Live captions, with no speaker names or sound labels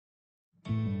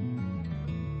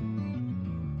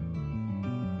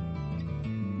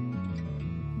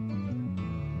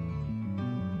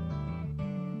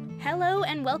Hello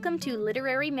and welcome to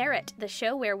Literary Merit, the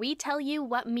show where we tell you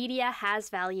what media has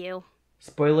value.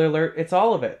 Spoiler alert, it's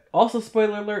all of it. Also,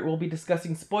 spoiler alert, we'll be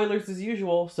discussing spoilers as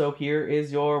usual, so here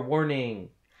is your warning.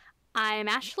 I'm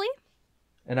Ashley.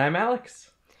 And I'm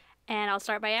Alex. And I'll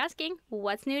start by asking,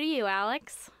 what's new to you,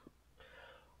 Alex?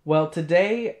 Well,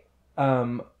 today,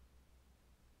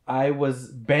 I was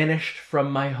banished from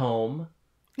my home,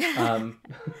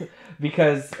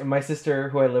 because my sister,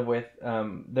 who I live with,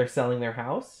 they're selling their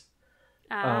house.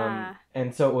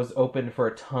 And so it was open for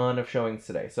a ton of showings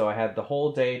today. So I had the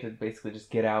whole day to basically just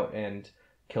get out and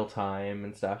kill time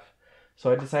and stuff.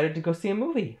 So I decided to go see a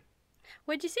movie.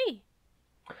 What'd you see?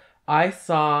 I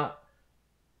saw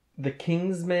the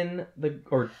Kingsman, the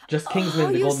Golden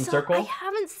Circle. I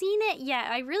haven't seen it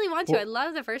yet. I really want to. Well, I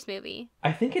love the first movie.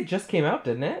 I think it just came out,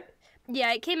 didn't it?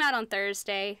 Yeah, it came out on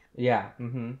Thursday. Yeah.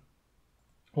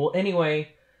 Well,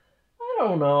 anyway, I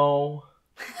don't know.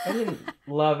 I didn't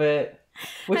love it.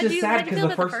 Which is sad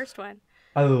because the first one.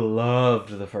 I loved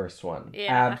the first one.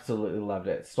 Yeah. Absolutely loved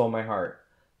it. Stole my heart.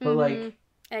 But like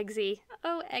Eggsy.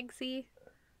 Oh, Eggsy.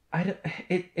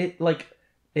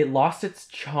 It lost its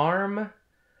charm.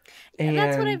 And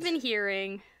that's what I've been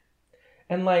hearing.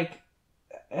 And like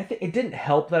I think it didn't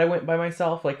help that I went by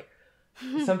myself. Like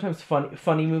sometimes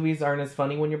funny movies aren't as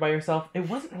funny when you're by yourself. It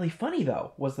wasn't really funny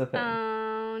though, was the thing.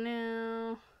 Oh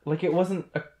no. Like it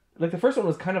wasn't the first one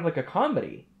was kind of like a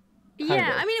comedy.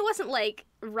 Yeah, I mean, it wasn't, like,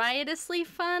 riotously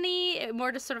funny. It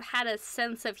more just sort of had a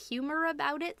sense of humor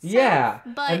about it. Yeah,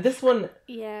 but and this one...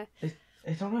 Yeah.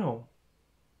 I don't know.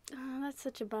 Oh, that's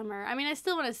such a bummer. I mean, I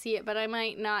still want to see it, but I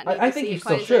might not need to see it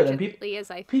quite as urgently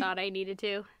as I thought I needed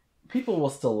to. People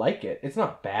will still like it. It's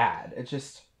not bad. It's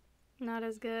just... not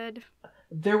as good.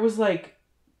 There was, like...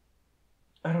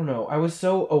 I don't know. I was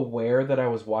so aware that I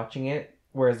was watching it,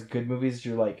 whereas good movies,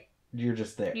 you're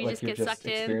just there. You're just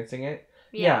experiencing it.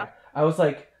 Yeah. I was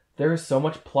like, there's so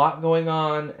much plot going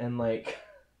on, and like...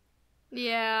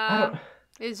 Yeah.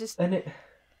 It's just... And it...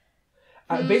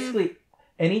 basically,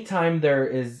 anytime there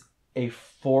is a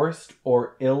forced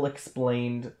or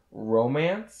ill-explained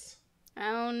romance...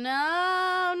 Oh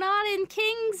no, not in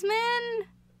Kingsman!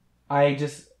 I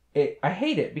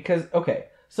hate it, because, okay,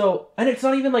 so... And it's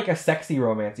not even like a sexy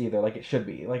romance either, like it should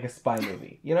be, like a spy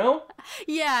movie, you know?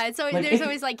 Yeah, it's always, there's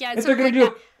always like, yeah, it's sort of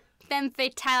like femme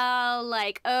fatale,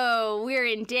 like, oh, we're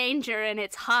in danger and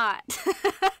it's hot.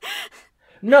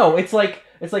 No, it's like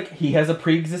he has a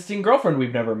pre-existing girlfriend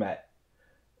we've never met.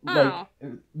 Oh,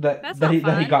 like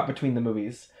that he got between the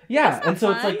movies. Yeah, and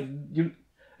so fun. It's like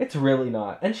it's really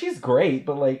not. And she's great,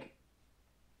 but like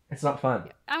it's not fun.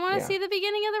 I want to see the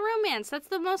beginning of the romance. That's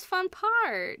the most fun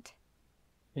part.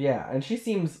 Yeah, and she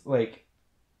seems like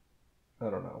I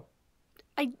don't know.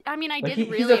 I mean, I like did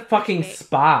really he's a fucking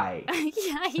spy.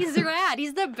 Yeah, he's rad.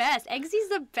 He's the best. Eggsy's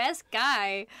the best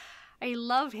guy. I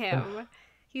love him.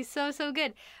 He's so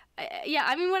good. Yeah,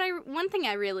 I mean, one thing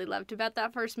I really loved about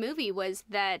that first movie was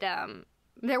that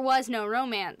there was no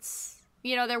romance.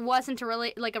 You know, there wasn't a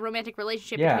romantic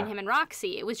relationship between him and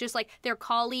Roxy. It was just like they're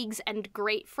colleagues and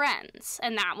great friends,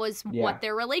 and that was what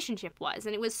their relationship was,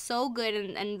 and it was so good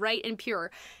and right and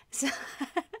pure.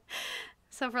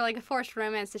 So for like a forced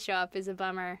romance to show up is a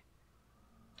bummer.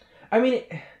 I mean,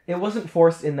 it wasn't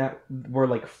forced in that we're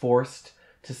like forced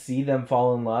to see them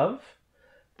fall in love,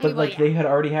 but they had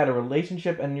already had a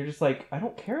relationship, and you're just like, I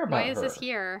don't care about her. Why is this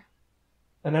here?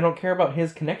 And I don't care about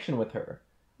his connection with her.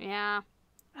 Yeah.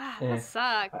 That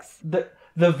sucks.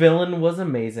 The villain was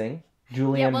amazing.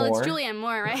 Julianne Moore. It's Julianne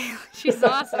Moore, right? She's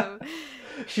awesome.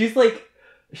 She's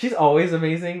always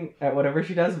amazing at whatever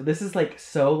she does. But this is like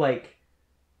so like.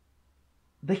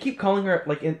 They keep calling her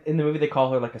like in the movie they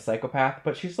call her like a psychopath,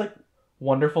 but she's like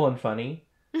wonderful and funny.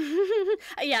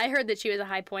 Yeah, I heard that she was a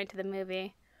high point to the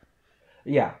movie.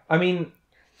 Yeah, I mean,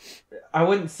 I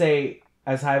wouldn't say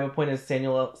as high of a point as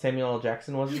Samuel L.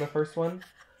 Jackson was in the first one.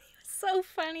 So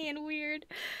funny and weird.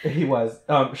 He was.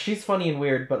 She's funny and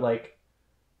weird, but like,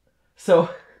 so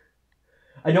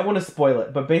I don't want to spoil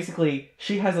it, but basically,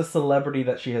 she has a celebrity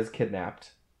that she has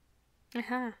kidnapped,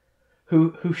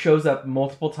 who shows up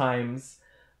multiple times,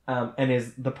 and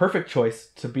is the perfect choice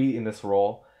to be in this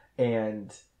role,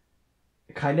 and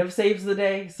kind of saves the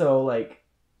day. So like,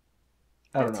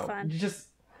 I don't know. Fun.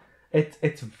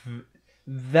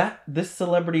 This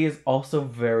celebrity is also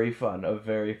very fun. A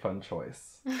very fun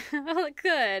choice. Oh,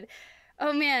 good.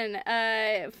 Oh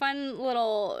man, fun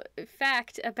little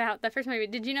fact about the first movie.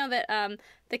 Did you know that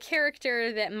the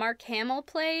character that Mark Hamill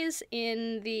plays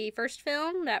in the first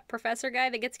film, that professor guy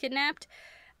that gets kidnapped,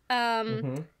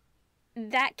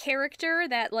 that character,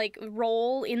 that like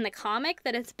role in the comic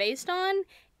that it's based on,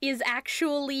 is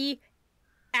actually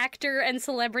actor and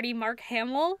celebrity Mark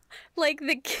Hamill. Like,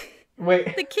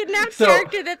 Wait. the kidnapped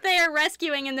character that they are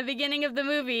rescuing in the beginning of the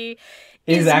movie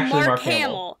is actually Mark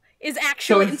Hamill. Is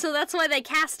actually, and so that's why they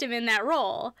cast him in that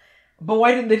role. But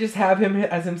why didn't they just have him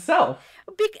as himself?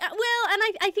 Well, and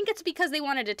I think it's because they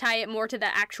wanted to tie it more to the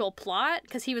actual plot,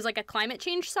 because he was like a climate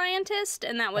change scientist,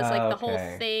 and that was like the whole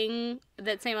thing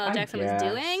that Samuel L. Jackson was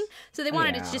doing. So they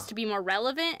wanted it just to be more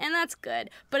relevant, and that's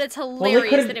good. But it's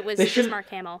hilarious that it was just Mark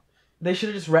Hamill. They should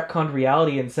have just retconned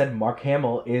reality and said Mark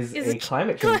Hamill is a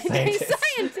climate change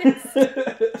scientist.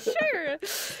 Sure.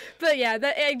 But yeah,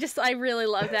 I really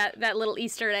love that little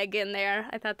Easter egg in there.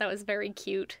 I thought that was very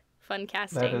cute. Fun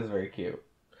casting. That is very cute.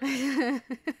 Been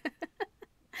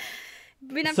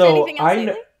up to anything else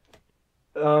lately?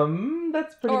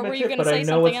 That's pretty much it. Or were you going to say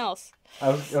something else? I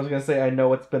was going to say, I know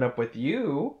what's been up with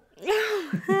you.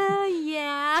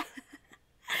 Yeah.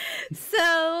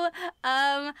 So,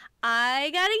 I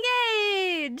got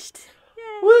engaged.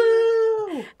 Yay.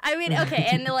 Woo! I mean, okay,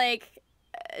 and like,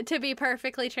 to be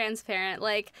perfectly transparent,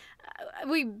 like,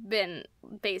 we've been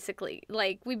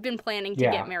planning to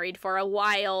get married for a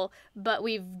while, but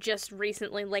we've just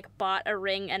recently like bought a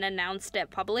ring and announced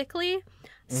it publicly.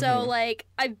 So like,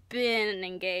 I've been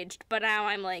engaged, but now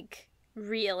I'm like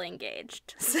real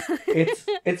engaged.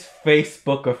 It's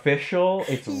Facebook official.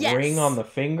 It's ring on the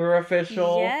finger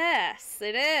official. Yes,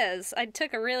 it is. I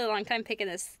took a really long time picking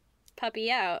this puppy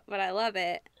out, but I love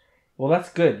it. Well, that's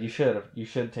good. You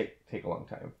should take a long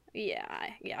time. Yeah,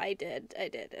 I did.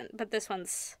 But this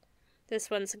one's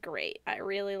great. I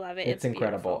really love it. It's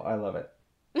incredible. Beautiful. I love it.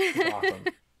 It's awesome.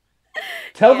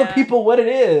 Tell the people what it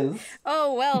is.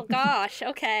 Oh, well, gosh.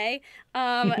 Okay.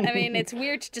 I mean, it's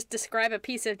weird to just describe a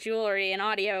piece of jewelry in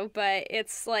audio, but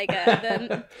it's like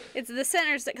it's the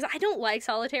centers, because I don't like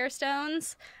solitaire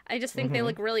stones. I just think they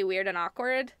look really weird and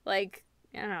awkward. Like,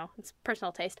 I don't know, it's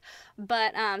personal taste.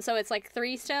 But so it's like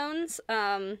 3 stones.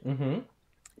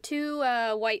 2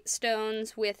 white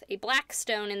stones with a black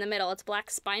stone in the middle. It's black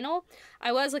spinel.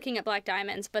 I was looking at black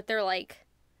diamonds, but they're like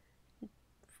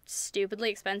stupidly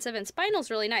expensive, and spinel's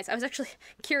really nice. I was actually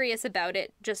curious about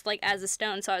it just like as a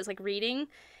stone, so I was like reading,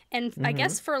 and I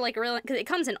guess for like real, because it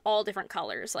comes in all different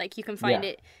colors. Like you can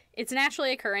find it's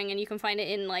naturally occurring, and you can find it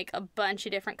in like a bunch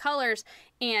of different colors,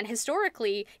 and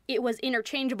historically it was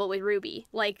interchangeable with ruby.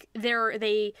 Like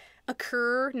they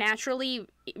occur naturally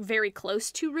very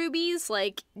close to rubies,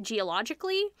 like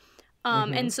geologically.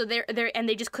 And so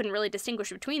they just couldn't really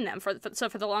distinguish between them so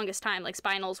for the longest time, like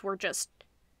spinels were just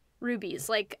rubies.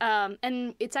 Like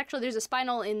and it's actually, there's a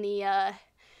spinel in the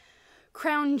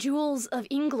crown jewels of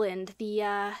England,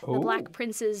 the Black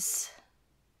Prince's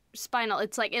spinel.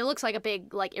 It's like, it looks like a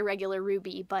big like irregular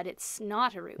ruby, but it's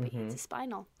not a ruby. It's a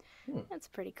spinel. That's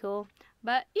pretty cool.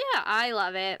 But yeah, I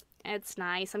love it. It's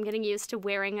nice. I'm getting used to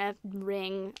wearing a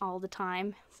ring all the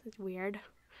time. It's weird.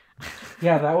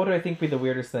 Yeah, that would, I think, be the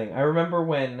weirdest thing. I remember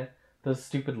when those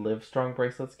stupid Livestrong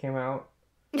bracelets came out.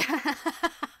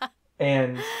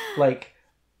 And, like,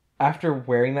 after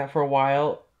wearing that for a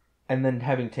while, and then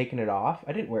having taken it off,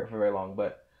 I didn't wear it for very long,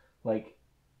 but, like,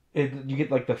 you get,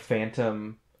 like, the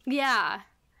phantom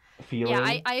feeling.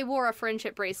 Yeah, I wore a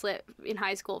friendship bracelet in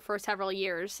high school for several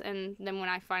years, and then when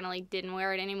I finally didn't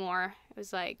wear it anymore, it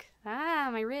was like,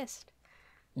 my wrist.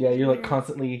 Yeah, you like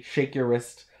constantly shake your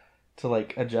wrist to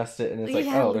like adjust it, and it's like,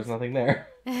 oh, there's nothing there.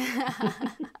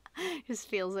 Just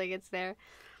feels like it's there.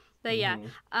 But yeah,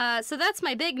 so that's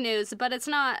my big news, but it's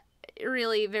not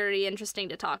really very interesting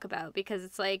to talk about, because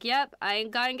it's like, yep, I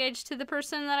got engaged to the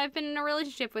person that I've been in a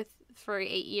relationship with for 8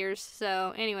 years,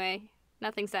 so anyway,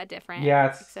 nothing's that different. Yeah,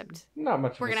 except not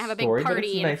much. We're gonna have a big story,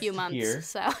 party in nice a few months.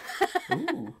 So.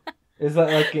 Ooh. Is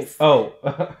that like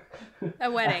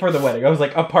a wedding for the wedding? I was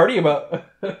like, a party about.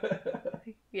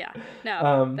 Yeah,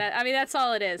 no. That's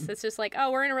all it is. It's just like,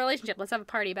 oh, we're in a relationship. Let's have a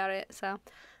party about it. So.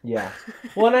 Yeah.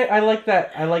 Well, and I like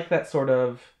that. I like that sort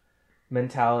of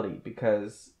mentality,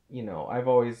 because I've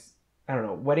always, I don't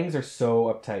know, weddings are so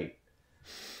uptight.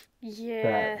 Yes.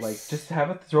 That like just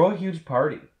throw a huge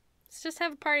party. Let's just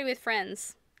have a party with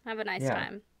friends. Have a nice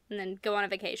time, and then go on a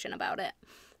vacation about it.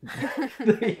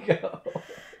 There you go.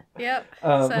 Yep.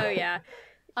 So yeah.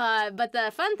 But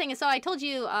the fun thing is, so I told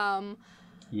you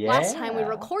last time we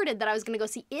recorded that I was going to go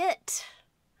see it.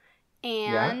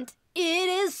 And it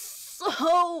is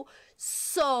so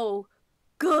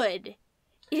good.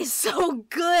 It is so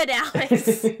good,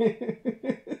 Alex.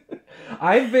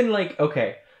 I've been like,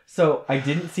 okay, so I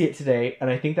didn't see it today, and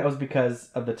I think that was because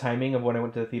of the timing of when I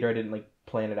went to the theater. I didn't like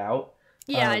plan it out.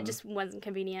 Yeah, it just wasn't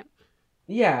convenient.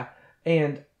 Yeah,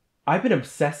 and I've been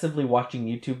obsessively watching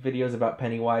YouTube videos about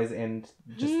Pennywise and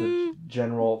just the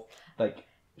general like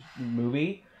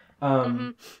movie.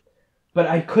 Um, but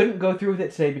I couldn't go through with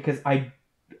it today because I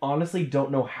honestly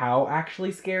don't know how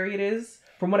actually scary it is.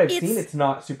 From what I've seen, it's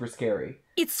not super scary.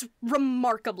 It's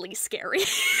remarkably scary.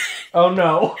 Oh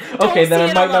no. Okay, then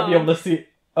I might not be able to see.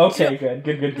 Okay, good.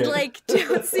 Like,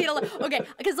 don't see it alone. Okay,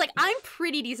 because, like, I'm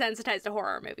pretty desensitized to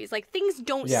horror movies. Like, things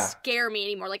don't scare me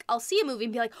anymore. Like, I'll see a movie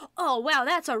and be like, oh, wow,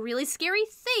 that's a really scary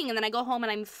thing. And then I go home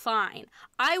and I'm fine.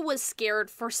 I was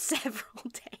scared for several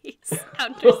days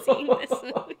after seeing this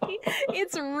movie.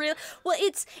 It's real. Well,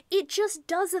 it just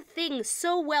does a thing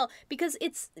so well because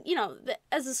it's, you know,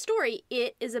 as a story,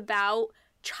 it is about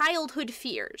childhood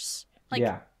fears.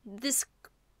 Like, this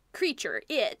creature,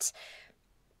 it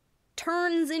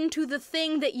turns into the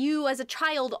thing that you as a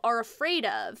child are afraid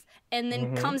of and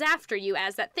then comes after you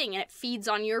as that thing, and it feeds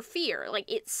on your fear.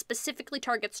 Like, it specifically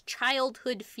targets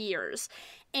childhood fears,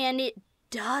 and it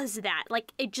does that.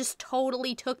 Like, it just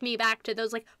totally took me back to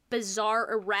those, like,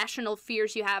 bizarre, irrational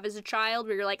fears you have as a child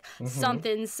where you're like,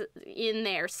 something's in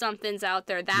there, something's out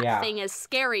there, that thing is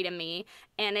scary to me,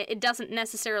 and it doesn't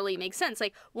necessarily make sense.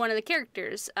 Like, one of the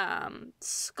characters,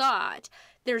 Scott,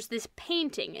 there's this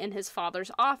painting in his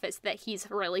father's office that he's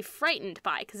really frightened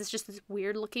by because it's just this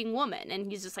weird-looking woman,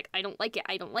 and he's just like, I don't like it,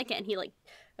 and he, like,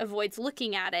 avoids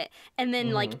looking at it, and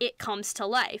then, like, it comes to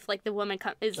life. Like, the woman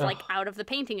is, like, out of the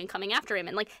painting and coming after him,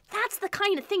 and, like, that's the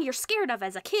kind of thing you're scared of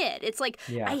as a kid. It's like,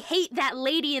 I hate that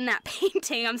lady in that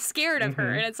painting, I'm scared of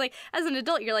her, and it's like, as an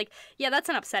adult, you're like, yeah, that's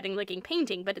an upsetting-looking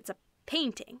painting, but it's a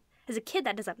painting. As a kid,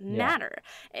 that doesn't matter.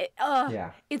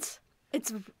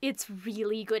 It's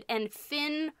really good, and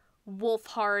Finn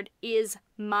Wolfhard is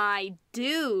my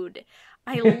dude.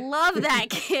 I love that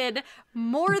kid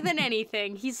more than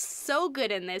anything. He's so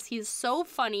good in this. He's so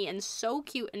funny and so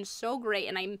cute and so great,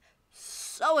 and I'm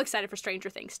so excited for Stranger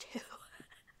Things too.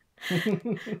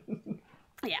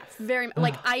 Yeah, very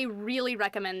like, I really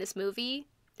recommend this movie.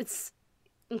 It's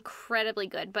incredibly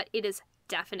good, but it is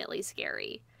definitely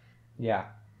scary. Yeah.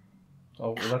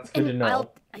 Oh, well, that's good to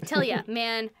know. I tell you,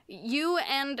 man, you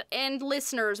and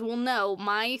listeners will know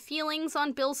my feelings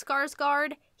on Bill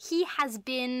Skarsgård. He has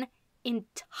been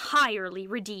entirely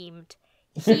redeemed.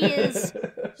 He is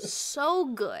so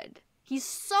good. He's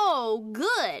so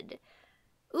good.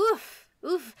 Oof.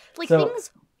 Like,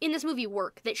 things in this movie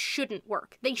work that shouldn't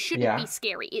work. They shouldn't be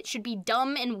scary. It should be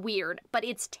dumb and weird, but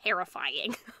it's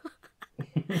terrifying.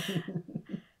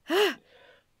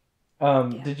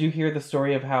 Did you hear the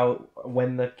story of how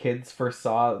when the kids first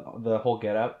saw the whole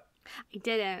getup? I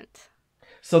didn't.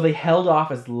 So they held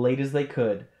off as late as they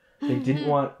could. They didn't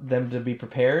want them to be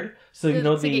prepared. So you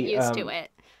know, to get used to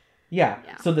it. Yeah.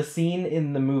 So the scene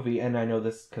in the movie, and I know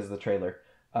this because of the trailer,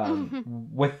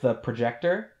 with the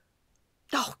projector.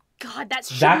 Oh God, that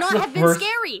should not have been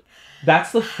scary.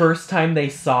 That's the first time they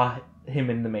saw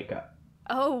him in the makeup.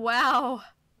 Oh wow.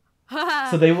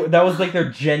 So that was like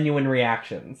their genuine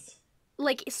reactions.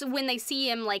 Like, so when they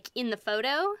see him, like, in the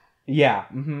photo? Yeah.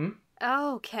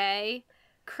 Okay.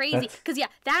 Crazy. Because,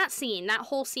 that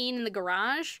whole scene in the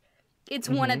garage, it's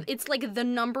it's, like, the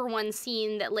number one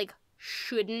scene that, like,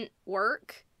 shouldn't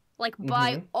work. Like,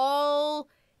 by all,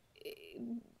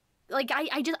 like,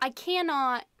 I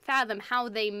cannot fathom how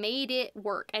they made it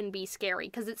work and be scary.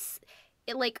 Because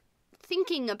it, like,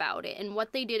 thinking about it and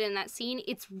what they did in that scene,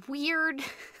 it's weird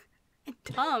and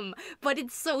dumb, but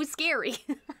it's so scary.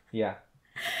 Yeah.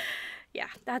 Yeah,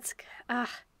 that's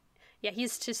yeah,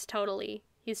 he's totally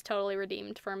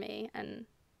redeemed for me, and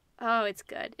it's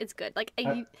good. Like,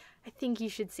 I think you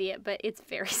should see it, but it's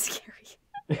very scary.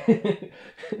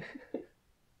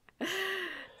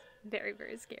 Very,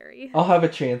 very scary. I'll have a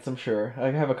chance, I'm sure. I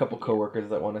have a couple coworkers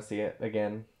that want to see it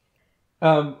again.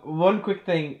 One quick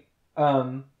thing.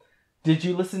 Did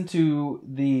you listen to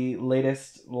the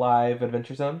latest live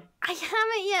Adventure Zone? I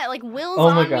haven't yet. Like, Will's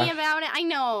on me about it. I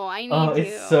know. I need to.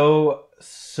 It's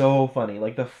so funny.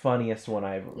 Like, the funniest one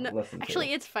I've listened to.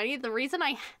 Actually, it's funny. The reason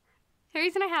I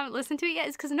haven't listened to it yet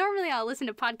is because normally I'll listen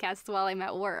to podcasts while I'm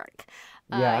at work.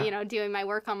 You know, doing my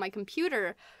work on my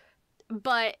computer.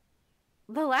 But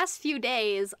the last few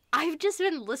days, I've just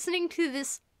been listening to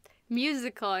this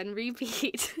musical on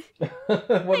repeat.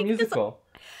 What musical?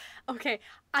 Okay,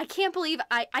 I can't believe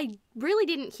I really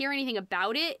didn't hear anything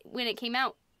about it when it came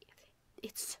out.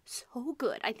 It's so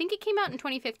good. I think it came out in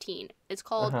 2015. It's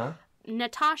called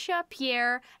Natasha,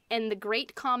 Pierre, and the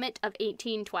Great Comet of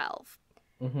 1812.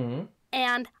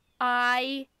 And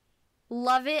I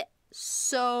love it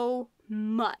so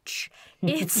much.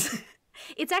 It's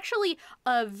actually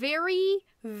a very,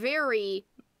 very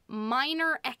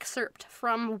minor excerpt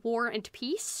from War and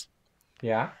Peace.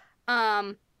 Yeah.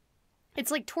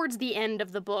 it's like towards the end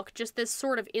of the book, just this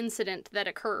sort of incident that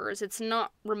occurs. It's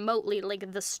not remotely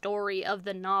like the story of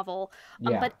the novel,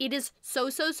 Yeah. but it is so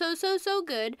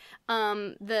good.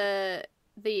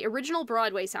 The original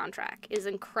Broadway soundtrack is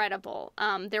incredible.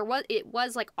 It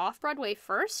was like off Broadway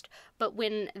first, but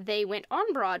when they went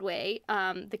on Broadway,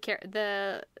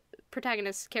 the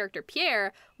protagonist's character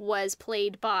Pierre was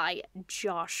played by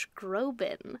Josh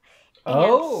Groban,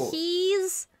 and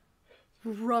he's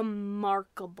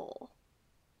remarkable.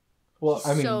 Well,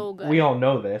 I mean, so good. we all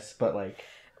know this, but like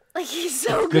he's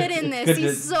so good in this.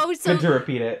 He's so good to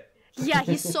repeat it. Yeah,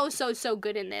 he's so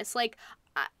good in this. Like,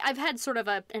 I've had sort of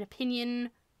an opinion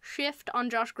shift on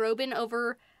Josh Groban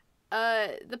over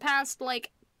the past,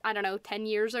 like, I don't know, 10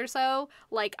 years or so.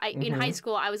 Like, in high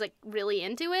school, I was, like, really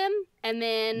into him. And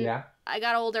then I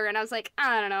got older and I was like,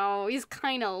 I don't know, he's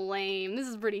kind of lame. This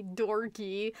is pretty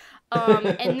dorky.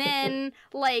 And then,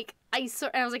 like, I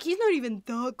was like, he's not even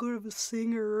that good of a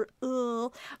singer.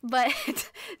 Ugh.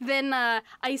 But then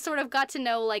I sort of got to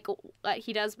know, like, what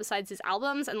he does besides his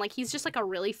albums. And, like, he's just, like, a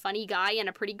really funny guy and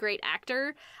a pretty great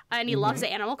actor. And he loves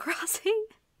Animal Crossing.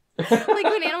 Like,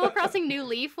 when Animal Crossing New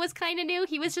Leaf was kind of new,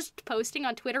 he was just posting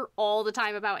on Twitter all the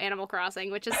time about Animal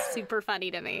Crossing, which is super funny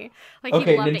to me. Like,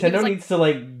 okay, he loved Nintendo it. needs to,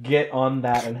 like, get on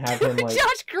that and have him, like...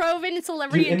 Josh Groban,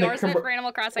 celebrity endorsement for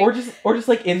Animal Crossing. Or just,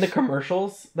 like, in the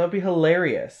commercials. That would be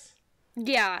hilarious.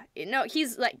 Yeah, no,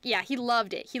 he's like, yeah, he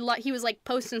loved it. He was like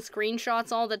posting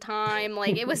screenshots all the time.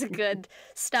 Like, it was good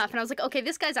stuff. And I was like, okay,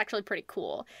 this guy's actually pretty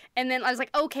cool. And then I was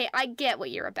like, okay, I get what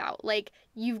you're about. Like,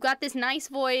 you've got this nice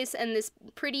voice and this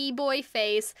pretty boy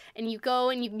face, and you go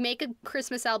and you make a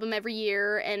Christmas album every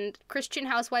year, and Christian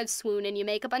housewives swoon, and you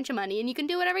make a bunch of money, and you can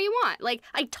do whatever you want. Like,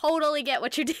 I totally get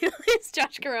what your deal is,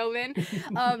 Josh Groban.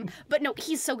 But no,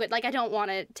 he's so good. Like, I don't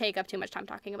want to take up too much time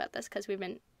talking about this because we've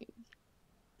been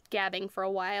gabbing for a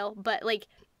while, but like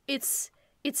it's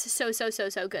so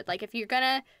good. Like, if you're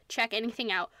gonna check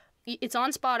anything out, it's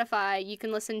on Spotify, you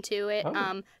can listen to it.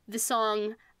 The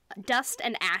song Dust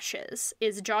and Ashes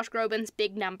is Josh Groban's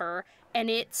big number, and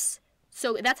that's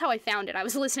how I found it. I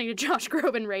was listening to Josh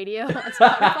Groban radio on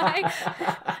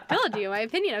Spotify. Told you, my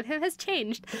opinion of him has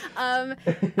changed. I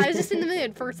was just in the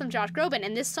mood for some Josh Groban,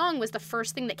 and this song was the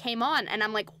first thing that came on, and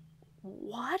I'm like,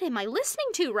 what am I listening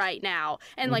to right now?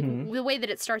 And like the way that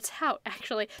it starts out,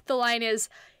 actually, the line is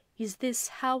this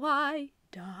how I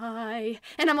die?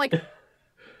 And I'm like,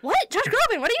 what? Josh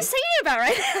Groban, what are you singing about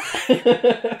right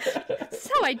now? This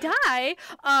is how I die.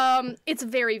 It's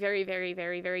very, very, very,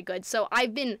 very, very good. So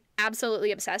I've been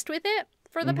absolutely obsessed with it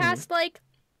for the past, like,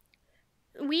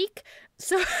 week.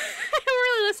 So I don't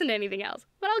really listen to anything else.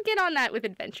 But I'll get on that with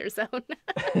Adventure Zone.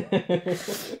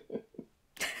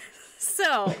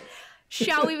 So...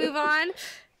 shall we move on?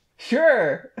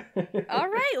 Sure. All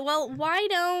right. Well, why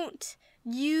don't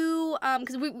you,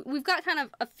 because we've got kind of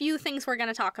a few things we're going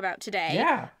to talk about today.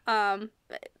 Yeah.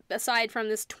 Aside from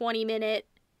this 20-minute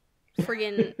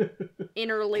friggin'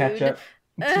 interlude. Catch up.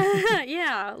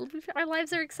 Yeah. Our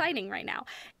lives are exciting right now.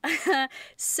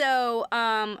 So,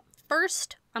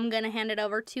 first, I'm going to hand it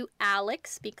over to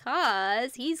Alex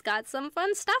because he's got some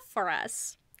fun stuff for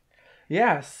us.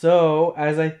 Yeah, so,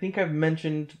 as I think I've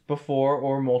mentioned before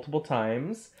or multiple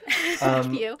times,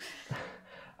 You.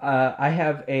 I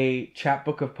have a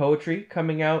chapbook of poetry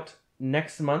coming out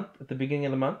next month, at the beginning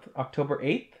of the month, October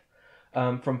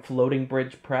 8th, from Floating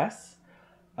Bridge Press.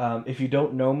 If you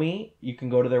don't know me, you can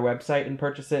go to their website and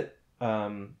purchase it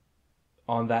on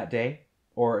that day,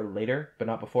 or later, but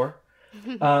not before.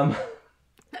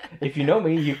 If you know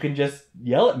me, you can just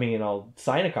yell at me and I'll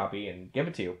sign a copy and give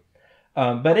it to you.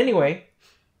 But anyway,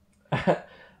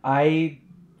 I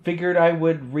figured I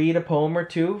would read a poem or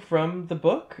two from the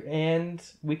book, and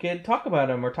we could talk about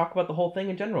them or talk about the whole thing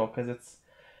in general, because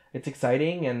it's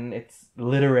exciting and it's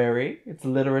literary. It's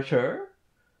literature.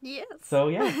 Yes. So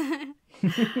yeah.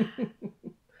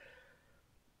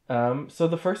 So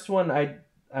the first one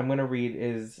I'm gonna read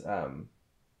is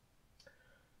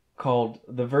called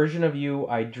 "The Version of You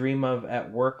I Dream of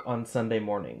at Work on Sunday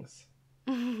Mornings."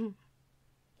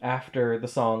 After the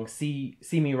song See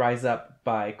Me Rise Up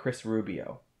by Chris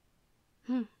Rubio.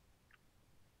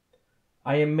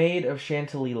 I am made of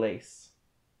Chantilly lace.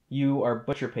 You are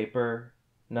butcher paper,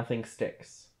 nothing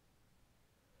sticks.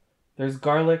 There's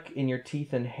garlic in your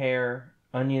teeth and hair,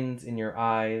 onions in your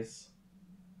eyes.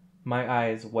 My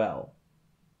eyes well.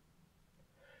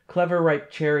 Clever ripe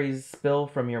cherries spill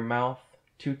from your mouth,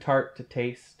 too tart to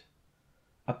taste.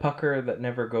 A pucker that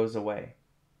never goes away.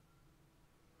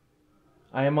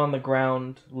 I am on the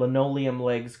ground, linoleum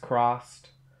legs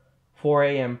crossed, 4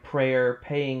 a.m. prayer,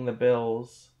 paying the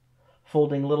bills,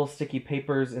 folding little sticky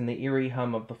papers in the eerie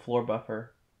hum of the floor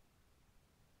buffer.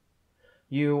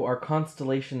 You are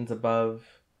constellations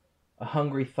above, a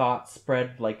hungry thought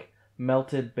spread like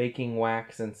melted baking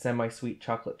wax and semi-sweet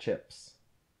chocolate chips.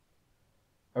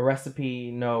 A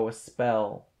recipe, no, a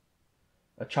spell.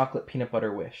 A chocolate peanut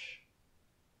butter wish.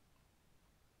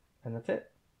 And that's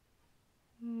it.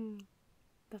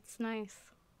 That's nice.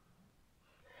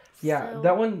 Yeah, So,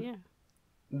 that one. Yeah.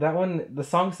 That one, the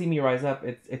song "See Me Rise Up."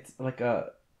 It's like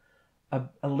a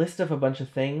list of a bunch of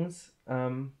things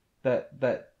that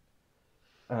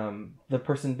the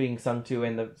person being sung to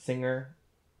and the singer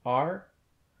are,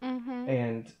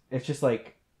 and it's just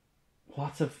like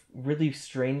lots of really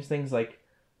strange things like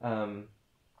I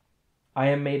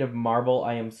am made of marble,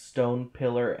 I am stone,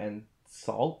 pillar, and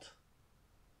salt.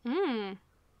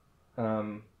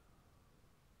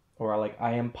 Or like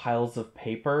I am piles of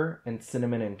paper and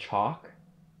cinnamon and chalk.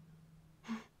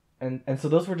 And so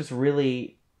those were just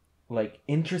really like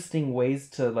interesting ways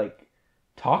to like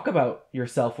talk about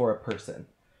yourself or a person.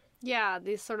 Yeah,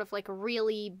 these sort of like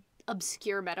really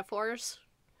obscure metaphors.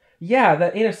 Yeah,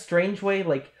 that in a strange way,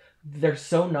 like they're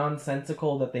so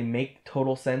nonsensical that they make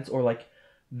total sense, or like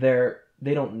they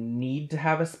don't need to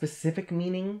have a specific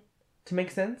meaning to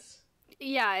make sense.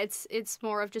 Yeah, it's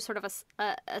more of just sort of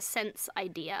a sense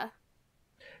idea.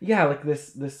 Yeah, like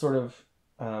this sort of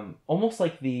almost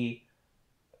like the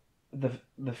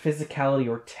physicality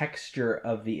or texture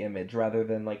of the image rather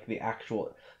than like the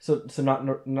actual, so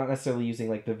not necessarily using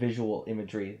like the visual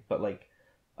imagery but like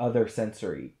other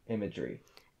sensory imagery.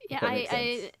 Yeah,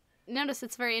 I noticed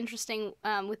it's very interesting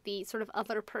with the sort of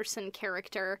other person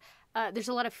character. There's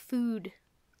a lot of food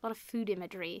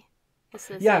imagery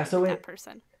associated with that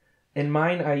person. In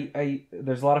mine, I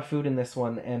there's a lot of food in this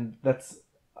one, and that's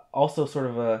also sort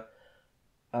of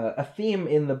a theme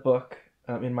in the book.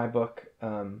 In my book,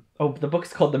 the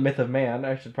book's called The Myth of Man.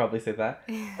 I should probably say that.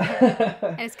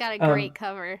 And it's got a great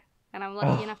cover, and I'm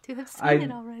lucky enough to have seen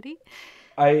it already.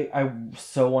 I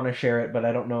so want to share it, but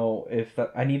I don't know if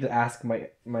I need to ask my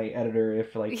editor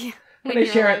if like can I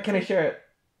share it? Can I share it?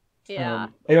 Yeah.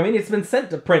 I mean, it's been sent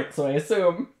to print, so I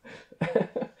assume.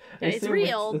 It's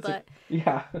real, but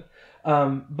yeah.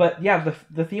 But yeah,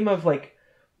 the theme of like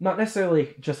not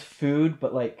necessarily just food,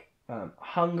 but like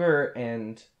hunger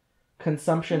and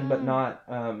consumption, but not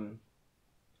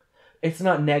it's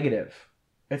not negative.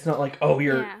 It's not like, oh,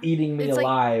 you're eating me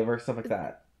alive or stuff like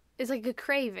that. It's like a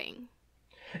craving.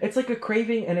 It's like a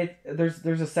craving, and there's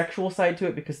a sexual side to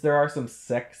it because there are some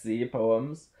sexy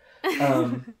poems.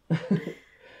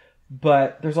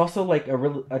 But there's also like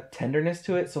a tenderness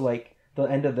to it. So like the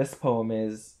end of this poem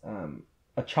is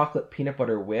a chocolate peanut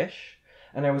butter wish,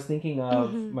 and I was thinking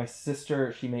of my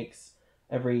sister. She makes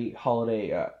every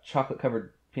holiday chocolate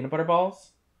covered peanut butter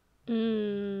balls.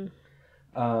 And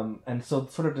so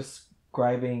sort of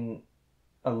describing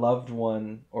a loved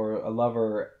one or a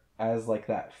lover as like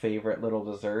that favorite little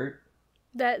dessert.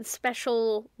 That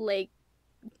special treat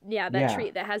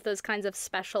that has those kinds of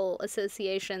special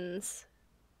associations.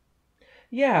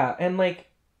 Yeah, and like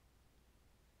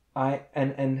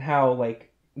and how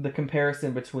like the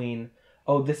comparison between,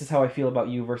 oh, this is how I feel about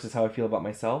you versus how I feel about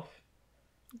myself.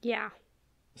 Yeah.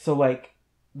 So like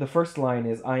the first line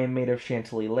is I am made of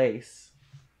chantilly lace.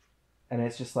 And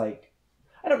it's just like,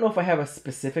 I don't know if I have a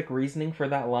specific reasoning for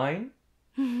that line.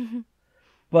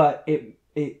 But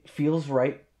it feels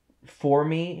right for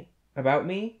me, about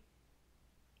me.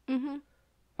 And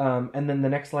then the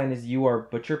next line is you are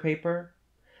butcher paper.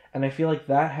 And I feel like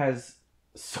that has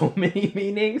so many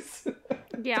meanings.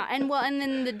 Yeah, and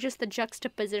then just the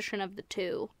juxtaposition of the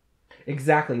two.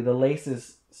 Exactly. The lace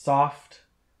is soft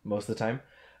most of the time.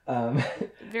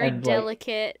 Very and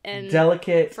delicate like,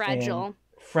 and fragile.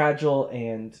 Fragile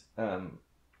and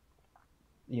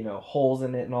holes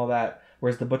in it and all that.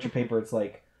 Whereas the butcher paper, it's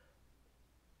like,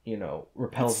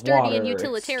 repels sturdy water. And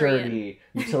utilitarian. It's sturdy,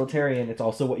 utilitarian. It's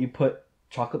also what you put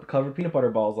chocolate covered peanut butter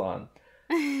balls on.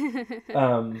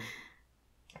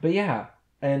 But yeah,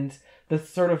 and the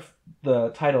sort of the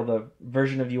title, the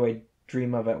version of you I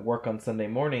dream of at work on Sunday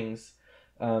mornings.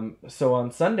 So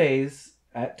on Sundays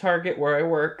at Target where I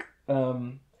work,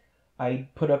 I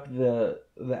put up the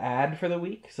ad for the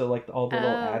week. So like all the little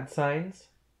ad signs.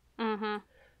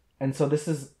 And so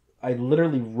I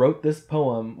literally wrote this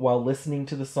poem while listening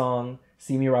to the song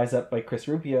 "See Me Rise Up" by Chris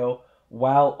Rubio,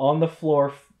 while on the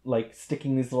floor, like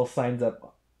sticking these little signs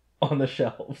up on the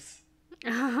shelves.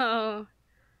 Oh.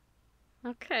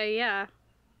 Okay, yeah.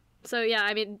 So yeah,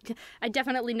 I mean, I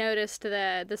definitely noticed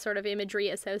the sort of imagery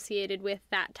associated with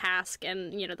that task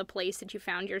and, the place that you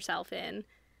found yourself in.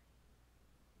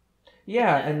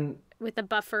 Yeah, and with the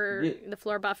buffer, the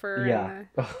floor buffer, yeah.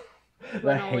 And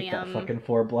the I hate that fucking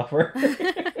floor buffer.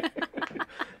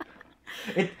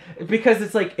 Because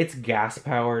it's like, it's gas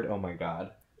powered. Oh my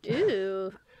god.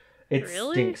 Ew. It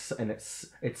Really? stinks, and it's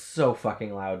so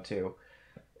fucking loud too.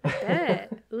 I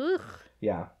bet. Ugh.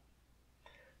 Yeah.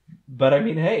 But I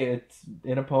mean, hey, it's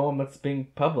in a poem that's being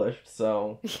published,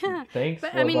 so Yeah. thanks.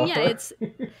 But World I mean, yeah, Author. it's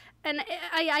and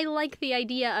I like the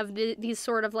idea of these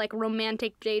sort of like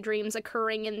romantic daydreams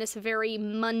occurring in this very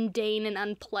mundane and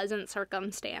unpleasant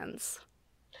circumstance.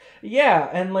 Yeah,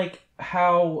 and like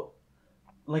how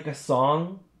like a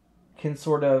song can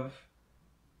sort of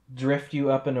drift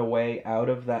you up and away out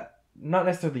of that, not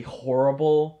necessarily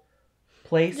horrible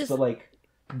place, Just but like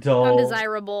dull,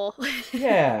 undesirable.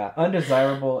 yeah,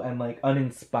 undesirable and like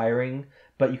uninspiring,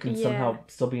 but you can Yeah. somehow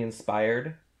still be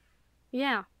inspired.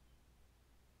 Yeah.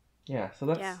 Yeah, so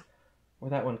that's Yeah.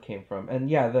 where that one came from. And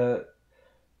yeah,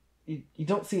 you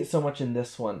don't see it so much in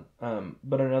this one,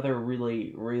 but another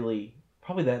really, really,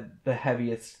 probably the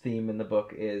heaviest theme in the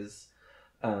book is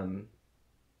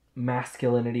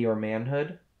masculinity or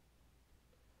manhood.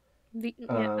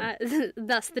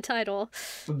 Thus the title.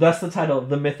 Thus the title,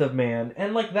 The Myth of Man.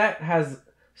 And like that has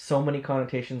so many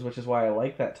connotations, which is why I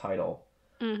like that title.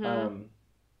 Mm-hmm.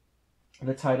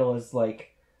 The title is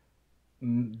like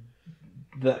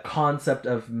the concept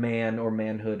of man or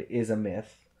manhood is a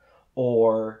myth,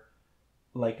 or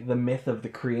like the myth of the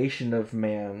creation of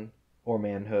man or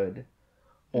manhood,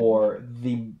 or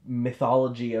the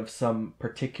mythology of some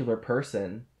particular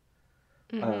person.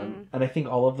 And I think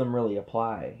all of them really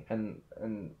apply, and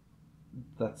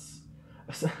that's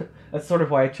sort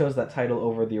of why I chose that title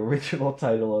over the original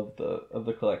title of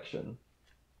the collection.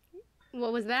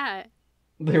 What was that?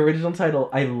 The original title,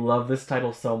 I love this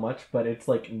title so much, but it's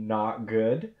like not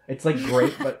good. It's like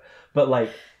great, but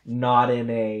like not in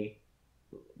a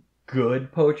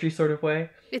good poetry sort of way.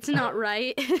 It's not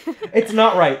right. It's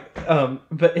not right.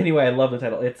 But anyway, I love the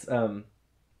title. It's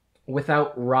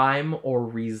Without Rhyme or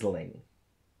Riesling.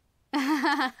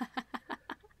 That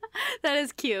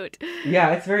is cute.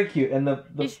 Yeah, it's very cute, and the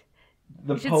you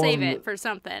should poem, save it for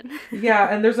something. Yeah,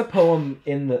 and there's a poem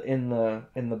in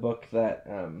the book that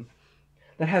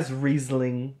that has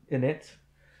Riesling in it,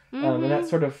 and that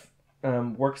sort of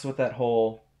works with that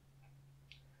whole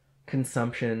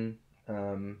consumption,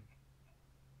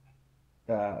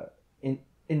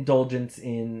 indulgence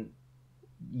in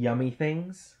yummy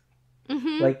things.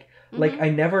 Like I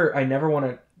never want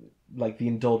to like the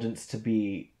indulgence to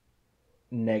be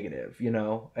negative, you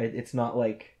know? It's not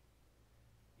like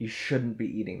you shouldn't be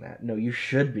eating that. No, you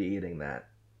should be eating that.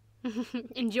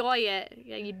 Enjoy it.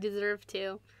 Yeah, you deserve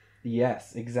to.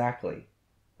 Yes, exactly.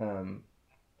 And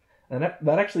that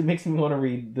actually makes me want to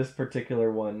read this particular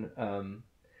one.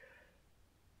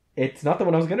 It's not the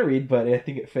one I was going to read, but I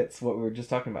think it fits what we were just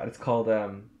talking about. It's called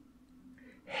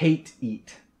Hate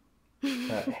Eat.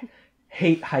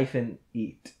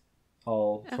 Hate-eat.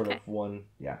 All sort of one,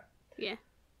 yeah. Yeah.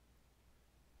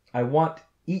 I want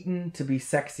eaten to be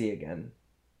sexy again.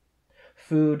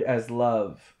 Food as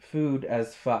love, food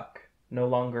as fuck, no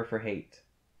longer for hate.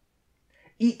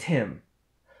 Eat him.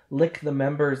 Lick the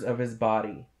members of his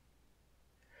body.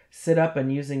 Sit up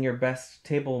and using your best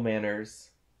table manners,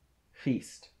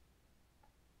 feast.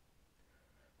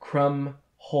 Crumb,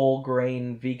 whole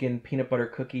grain, vegan peanut butter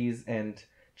cookies and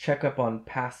check up on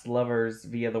past lovers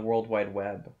via the World Wide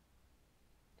Web.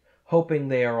 Hoping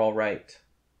they are all right.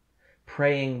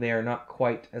 Praying they are not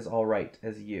quite as all right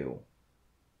as you.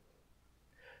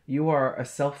 You are a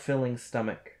self-filling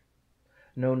stomach.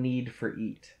 No need for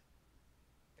eat.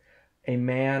 A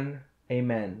man,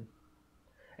 amen.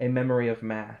 A memory of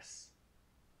mass.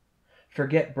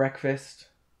 Forget breakfast.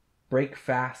 Break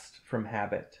fast from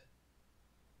habit.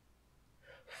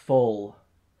 Full.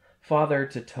 Father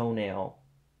to toenail.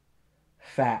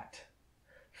 Fat.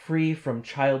 Free from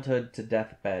childhood to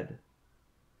deathbed.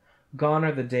 Gone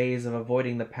are the days of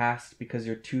avoiding the past because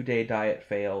your 2-day diet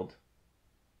failed.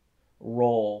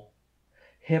 Roll.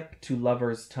 Hip to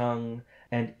lover's tongue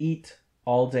and eat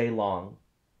all day long.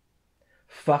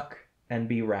 Fuck and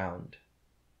be round.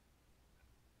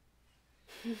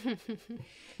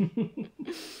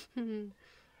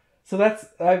 So that's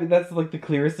like the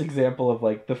clearest example of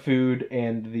like the food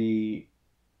and the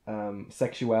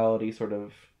sexuality sort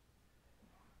of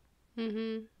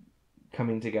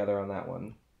coming together on that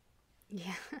one.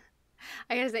 Yeah,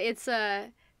 I gotta say it's I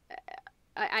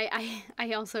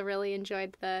also really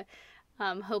enjoyed the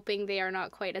hoping they are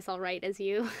not quite as all right as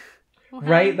you.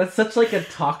 Right? That's such like a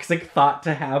toxic thought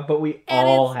to have, but we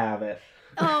all have it.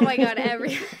 Oh my god,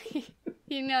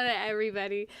 you know that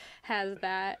everybody has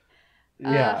that.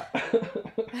 Yeah.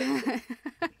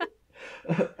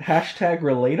 Hashtag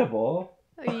relatable.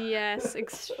 Yes,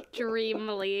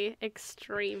 extremely.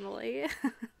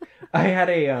 I had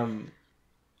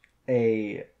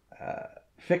a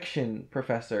fiction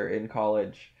professor in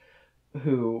college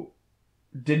who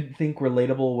didn't think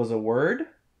relatable was a word,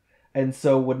 and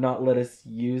so would not let us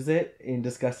use it in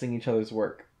discussing each other's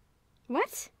work.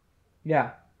 What?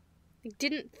 Yeah.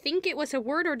 Didn't think it was a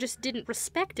word, or just didn't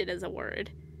respect it as a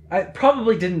word? I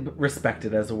probably didn't respect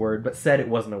it as a word, but said it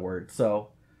wasn't a word, so...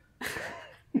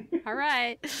 All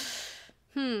right.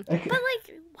 Okay. But,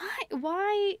 like,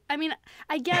 why? I mean,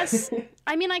 I guess...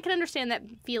 I mean, I can understand that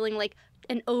feeling like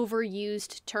an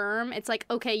overused term. It's like,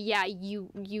 okay, yeah,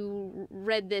 you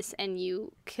read this and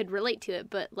you could relate to it,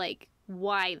 but, like,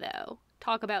 why, though?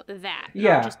 Talk about that.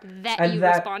 Yeah. Not just that you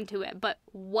respond to it, but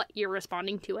what you're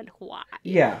responding to and why.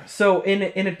 Yeah. So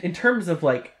in terms of,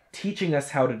 like, teaching us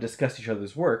how to discuss each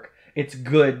other's work, it's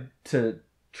good to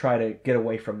try to get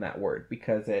away from that word,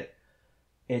 because it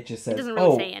just says, it doesn't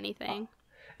really say anything.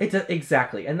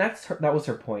 Exactly. And that was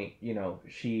her point. You know,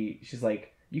 she's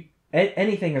like,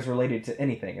 anything is related to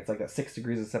anything. It's like that 6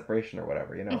 degrees of separation or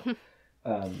whatever, you know.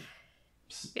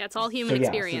 Yeah, it's all human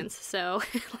experience. So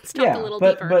let's talk a little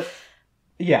deeper.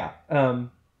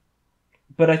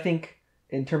 But I think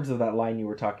in terms of that line you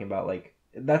were talking about, like,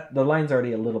 that the line's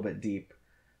already a little bit deep,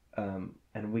 and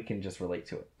we can just relate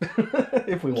to it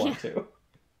if we want to.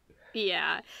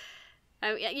 Yeah.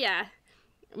 Yeah.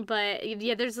 But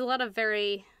yeah, there's a lot of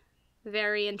very,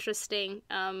 very interesting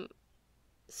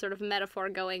sort of metaphor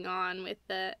going on with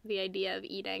the idea of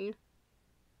eating.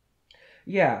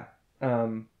 Yeah.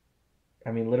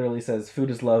 I mean, literally says, food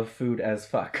is love, food as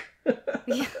fuck.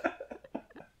 Yeah.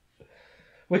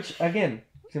 Which, again,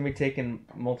 can be taken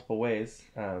multiple ways.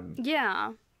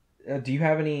 Yeah. Do you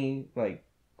have any, like,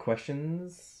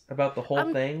 questions about the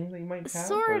whole thing that you might have?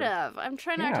 Sort of. I'm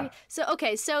trying not to... So,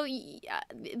 okay, so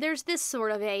there's this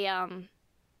sort of a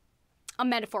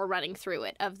metaphor running through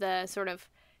it of the sort of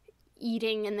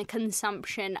eating and the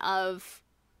consumption of,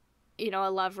 you know,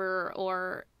 a lover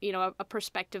or, you know, a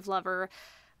prospective lover.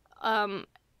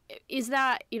 Is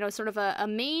that, you know, sort of a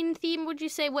main theme, would you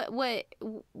say?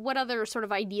 What other sort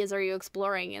of ideas are you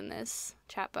exploring in this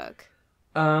chapbook?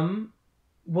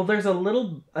 Well, there's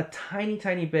a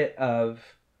tiny bit of,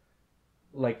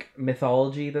 like,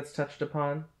 mythology that's touched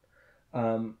upon.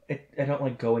 I don't,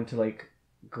 like, go into, like,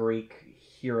 Greek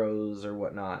heroes or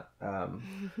whatnot.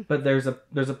 But there's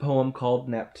a poem called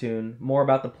Neptune, more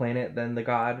about the planet than the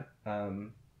god.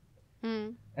 And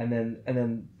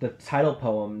then the title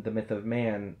poem, The Myth of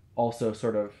Man, also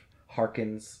sort of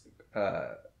harkens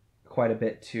quite a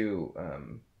bit to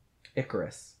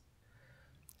Icarus.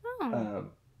 Oh.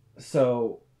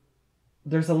 So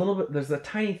there's a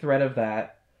tiny thread of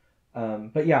that.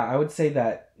 But yeah, I would say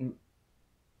that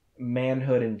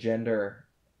manhood and gender,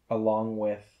 along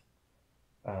with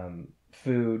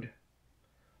food,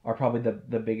 are probably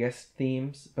the biggest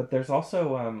themes. But there's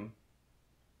also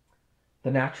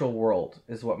the natural world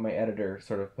is what my editor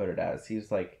sort of put it as.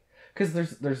 He's like, because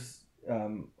there's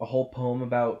a whole poem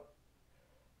about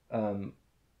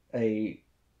a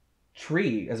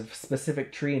tree, a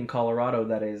specific tree in Colorado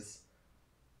that is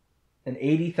an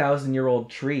 80,000-year-old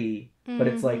tree, but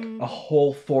it's like a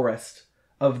whole forest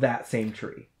of that same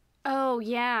tree. Oh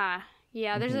yeah,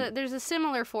 yeah. There's a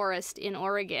similar forest in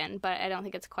Oregon, but I don't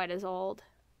think it's quite as old.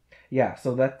 Yeah,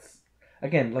 so that's,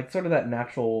 again, like, sort of that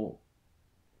natural.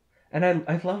 And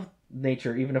I love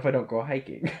nature, even if I don't go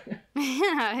hiking.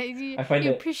 Yeah, you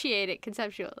appreciate it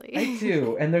conceptually. I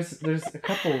do, and there's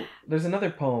another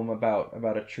poem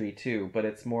about a tree too, but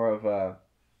it's more of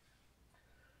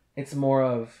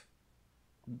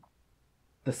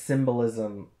the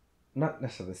symbolism, not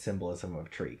necessarily the symbolism of a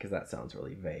tree, because that sounds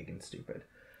really vague and stupid,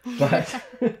 but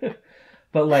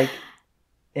but like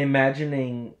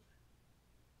imagining.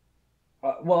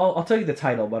 Well, I'll tell you the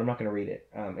title, but I'm not going to read it.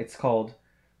 It's called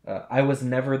I Was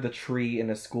Never the Tree in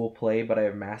a School Play, but I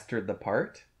Have Mastered the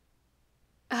Part.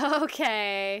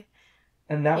 Okay.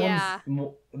 And that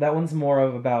one's more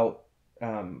of about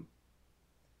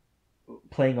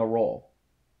playing a role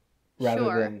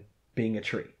rather than being a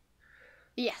tree.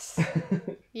 Yes.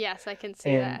 Yes, I can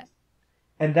see that.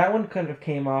 And that one kind of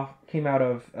came out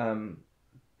of the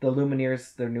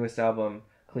Lumineers, their newest album,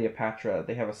 Cleopatra.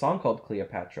 They have a song called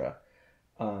Cleopatra.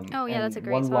 That's a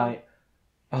great song.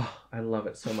 Oh, I love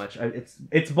it so much.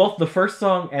 It's both the first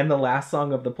song and the last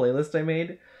song of the playlist I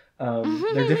made.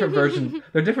 They're different versions.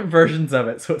 They're different versions of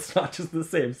it, so it's not just the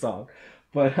same song.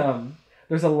 But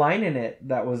there's a line in it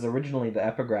that was originally the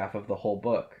epigraph of the whole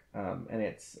book, and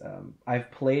it's I've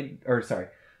read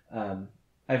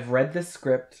this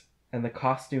script and the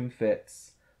costume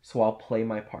fits, so I'll play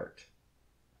my part.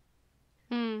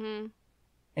 Mm-hmm.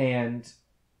 And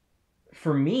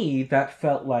for me, that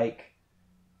felt like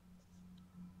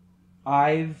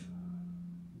I've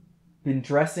been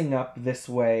dressing up this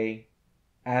way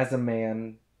as a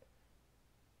man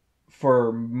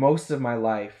for most of my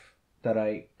life that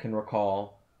I can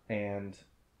recall, and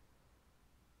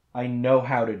I know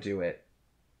how to do it,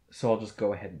 so I'll just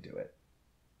go ahead and do it.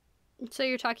 So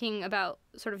you're talking about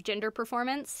sort of gender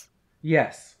performance?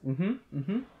 Yes.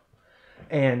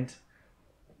 And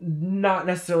not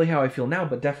necessarily how I feel now,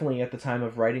 but definitely at the time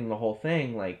of writing the whole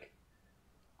thing, like,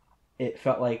 it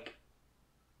felt like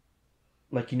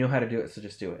you know how to do it, so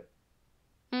just do it.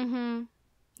 Mm-hmm.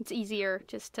 It's easier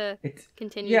just to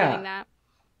continue yeah, doing that.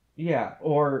 Yeah,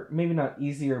 or maybe not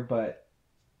easier, but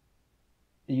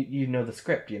you know the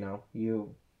script, you know?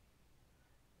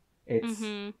 It's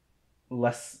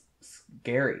less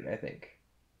scary, I think.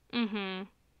 Mm-hmm.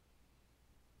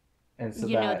 And so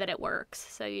you know that it works,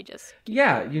 so you just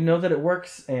you know that it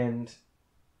works, and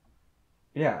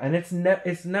and it's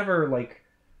never like,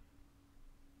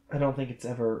 I don't think it's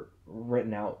ever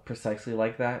written out precisely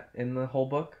like that in the whole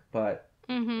book, but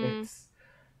it's,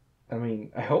 I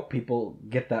mean, I hope people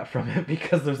get that from it,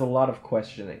 because there's a lot of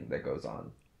questioning that goes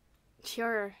on.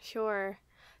 Sure.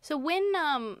 So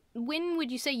when would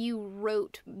you say you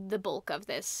wrote the bulk of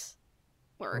this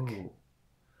work?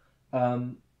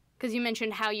 Because you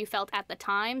mentioned how you felt at the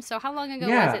time. So how long ago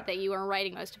was it that you were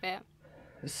writing most of it?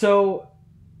 So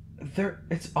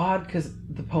it's odd because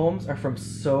the poems are from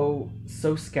so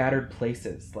scattered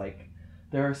places. Like,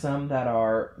 there are some that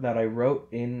I wrote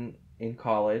in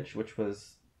college, which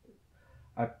was,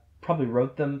 I probably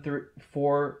wrote them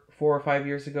 4 or 5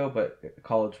 years ago, but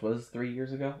college was 3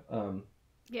 years ago.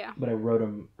 But I wrote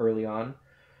them early on.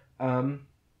 And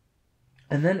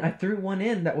then I threw one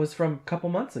in that was from a couple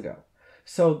months ago.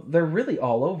 So they're really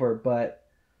all over, but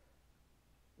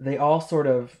they all sort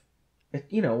of,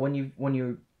 you know, when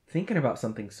you're thinking about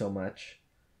something so much,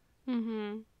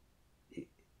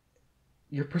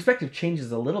 your perspective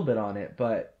changes a little bit on it,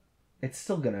 but it's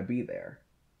still gonna be there.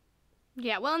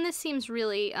 Yeah, well, and this seems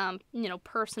really,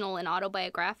 personal and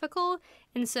autobiographical,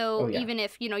 and so even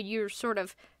if, you're sort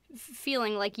of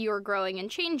feeling like you're growing and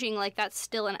changing, like, that's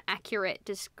still an accurate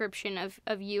description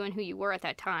of you and who you were at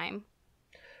that time.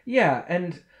 Yeah,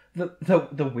 and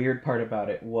the weird part about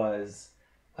it was,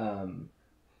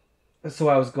 so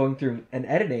I was going through and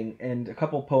editing, and a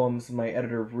couple poems my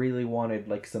editor really wanted,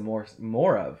 like, some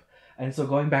more of. And so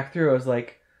going back through, I was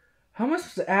like, how am I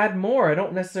supposed to add more? I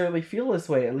don't necessarily feel this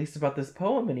way, at least about this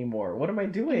poem anymore. What am I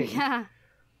doing? Yeah.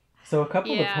 So a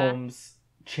couple of poems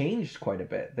changed quite a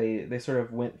bit. They sort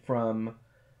of went from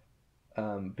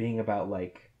being about,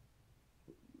 like,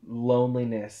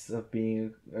 loneliness of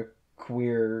being a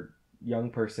queer young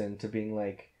person to being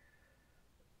like,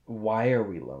 why are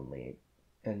we lonely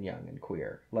and young and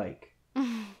queer? Like,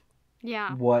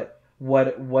 what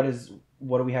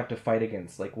do we have to fight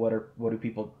against? Like, what do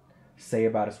people say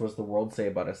about us? What does the world say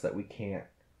about us that we can't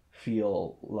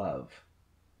feel love?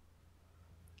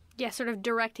 Yeah, sort of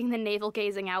directing the navel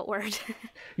gazing outward.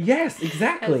 Yes,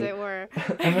 exactly. As it were.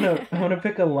 I'm gonna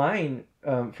pick a line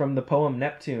from the poem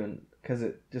Neptune, because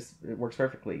it works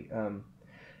perfectly.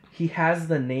 He has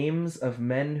the names of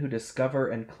men who discover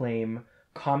and claim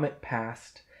comet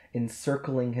past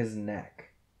encircling his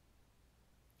neck.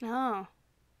 Oh.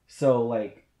 So,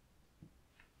 like,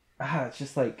 it's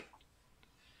just like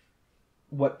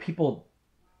what people,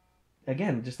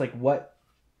 again, just like what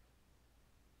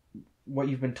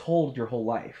you've been told your whole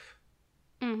life.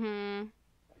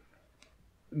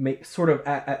 Sort of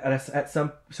at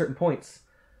some certain points,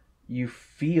 you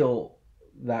feel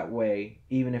that way,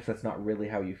 even if that's not really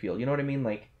how you feel. You know what I mean?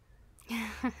 Like,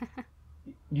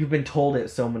 you've been told it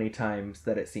so many times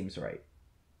that it seems right.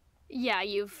 Yeah,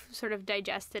 you've sort of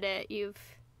digested it. You've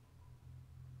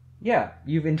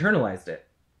internalized it.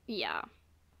 Yeah.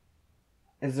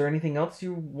 Is there anything else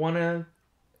you want to...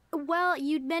 Well,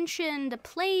 you'd mentioned a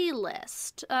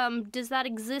playlist. Does that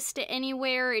exist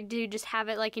anywhere? Or do you just have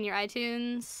it, like, in your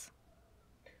iTunes?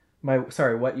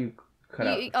 Sorry, what you cut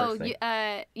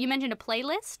out? You mentioned a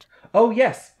playlist? Oh,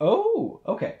 yes. Oh,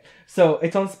 okay. So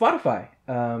it's on Spotify.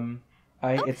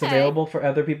 It's available for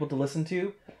other people to listen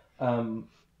to.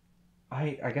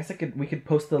 I guess we could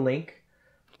post the link.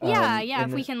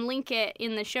 If we can link it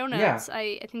in the show notes,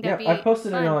 I think that'd be I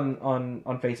posted fun. it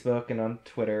on Facebook and on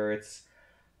Twitter. It's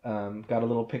got a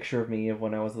little picture of me of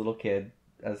when I was a little kid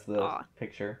as the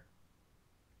picture.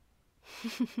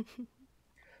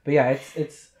 But yeah,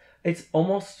 it's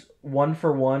almost one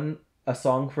for one a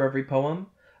song for every poem.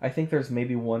 I think there's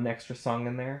maybe one extra song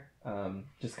in there,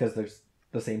 just because there's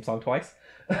the same song twice.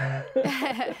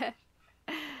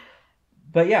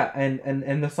 But yeah,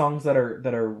 and the songs that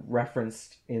are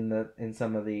referenced in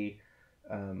some of the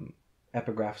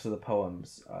epigraphs of the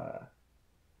poems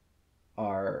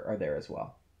are there as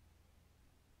well.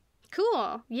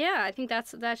 Cool. Yeah, I think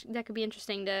that could be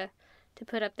interesting to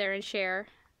put up there and share.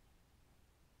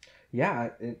 Yeah,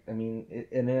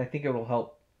 and I think it will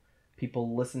help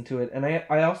people listen to it. And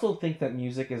I also think that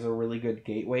music is a really good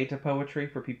gateway to poetry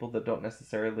for people that don't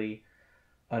necessarily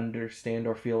understand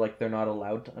or feel like they're not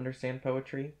allowed to understand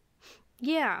poetry.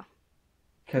 Yeah.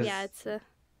 Because it's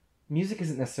music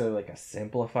isn't necessarily like a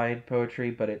simplified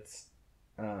poetry, but it's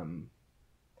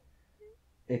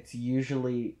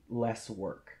usually less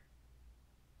work.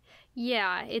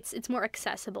 Yeah, it's more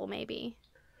accessible maybe.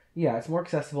 Yeah, it's more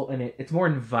accessible, and it's more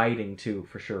inviting too,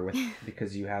 for sure,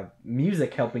 because you have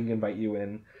music helping invite you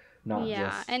in, not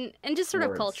just and just sort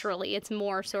words. of culturally, it's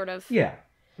more sort of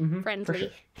friendly. For sure.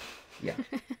 Yeah.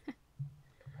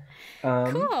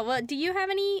 Cool. Well, do you have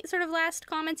any sort of last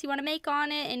comments you want to make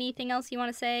on it? Anything else you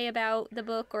want to say about the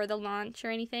book or the launch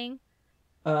or anything?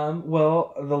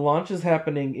 Well, the launch is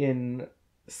happening in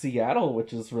Seattle,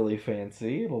 which is really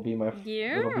fancy. It'll be it'll be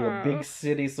a big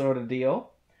city sort of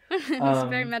deal. It's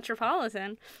very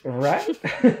metropolitan. Right?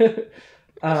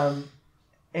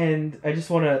 And I just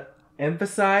want to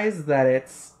emphasize that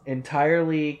it's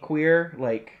entirely queer.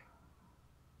 Like,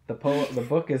 the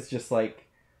book is just like,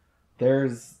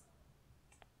 there's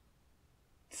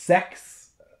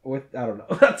sex with, I don't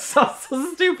know, that sounds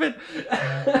so stupid.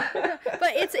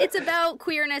 But it's about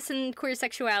queerness and queer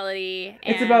sexuality.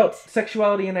 It's about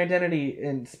sexuality and identity,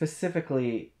 and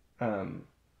specifically,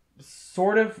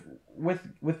 sort of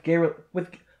with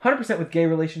 100% with gay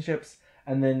relationships,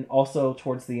 and then also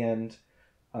towards the end,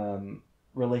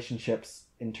 relationships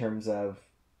in terms of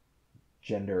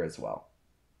gender as well,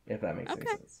 if that makes any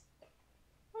sense.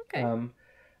 Okay.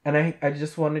 And I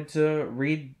just wanted to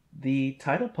read the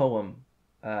title poem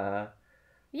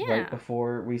right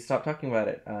before we stop talking about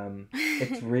it.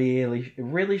 It's really,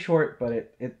 really short,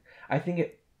 but I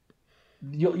think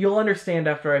you'll understand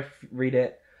after I read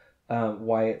it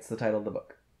why it's the title of the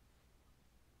book.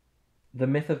 The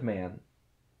Myth of Man.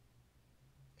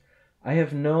 I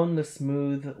have known the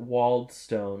smooth-walled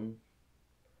stone,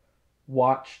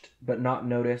 watched but not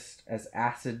noticed as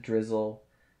acid drizzle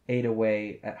ate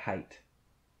away at height.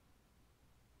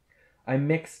 I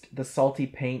mixed the salty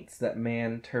paints that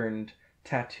man turned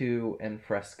tattoo and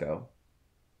fresco.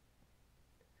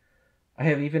 I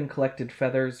have even collected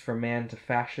feathers for man to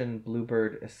fashion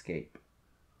bluebird escape.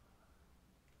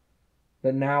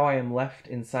 But now I am left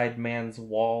inside man's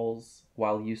walls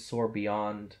while you soar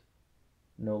beyond,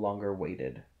 no longer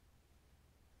weighted.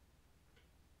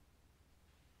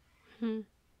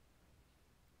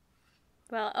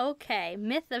 Well, okay.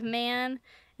 Myth of Man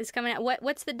is coming out.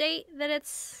 What's the date that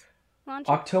it's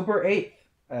launching? October 8th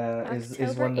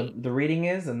is when the reading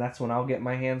is, and that's when I'll get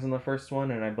my hands on the first one,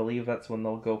 and I believe that's when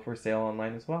they'll go for sale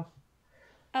online as well.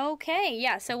 Okay,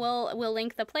 yeah. So we'll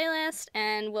link the playlist,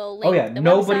 and we'll link the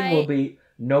website.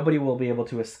 Nobody will be able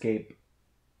to escape,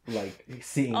 like,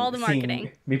 seeing all the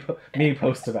marketing. me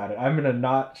post about it. I'm gonna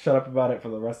not shut up about it for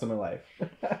the rest of my life.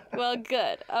 Well,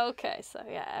 good. Okay, so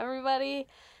yeah, everybody,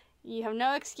 you have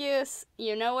no excuse.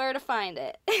 You know where to find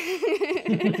it.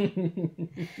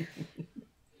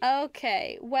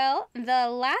 Okay, well, the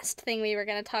last thing we were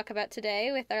going to talk about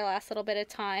today with our last little bit of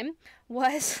time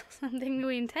was something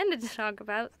we intended to talk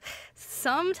about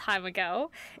some time ago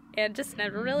and just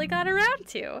never really got around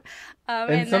to.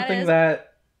 And something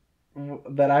that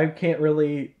I can't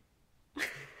really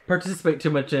participate too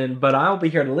much in, but I'll be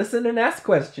here to listen and ask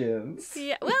questions.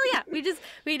 Yeah, well, yeah, we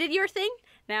did your thing,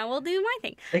 now we'll do my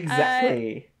thing.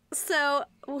 Exactly. So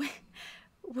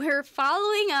we're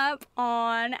following up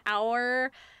on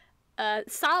our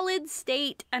solid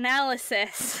state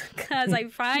analysis because I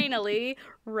finally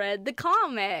read the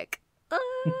comic.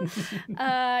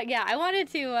 Yeah, I wanted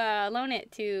to loan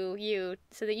it to you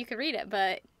so that you could read it,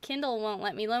 but Kindle won't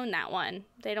let me loan that one.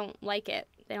 They don't like it.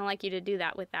 They don't like you to do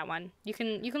that with that one. You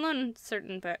can loan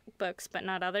certain books, but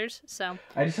not others. So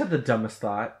I just had the dumbest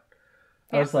thought.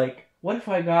 I was like, what if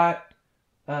I got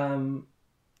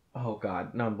oh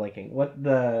god, no, I'm blanking. What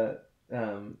the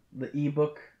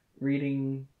ebook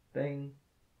reading thing?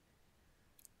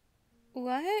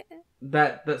 What?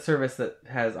 That service that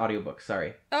has audiobooks,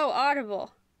 sorry. Oh,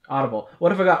 Audible.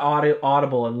 What if I got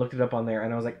Audible and looked it up on there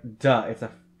and I was like, duh, it's a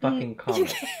fucking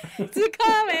comic. It's a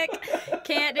comic.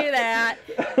 Can't do that.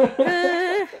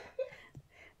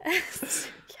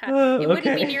 It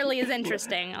wouldn't be nearly as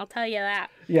interesting, I'll tell you that.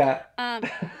 Yeah.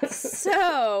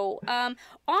 So,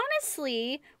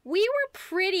 honestly, we were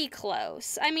pretty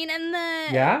close. I mean, and the...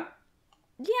 Yeah?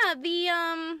 Yeah, the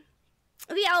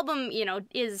album,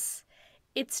 is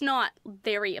it's not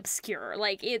very obscure.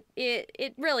 Like, it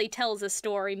really tells a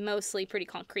story mostly pretty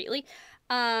concretely.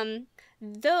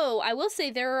 Though, I will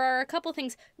say there are a couple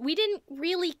things we didn't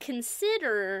really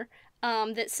consider,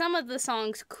 that some of the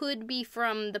songs could be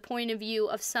from the point of view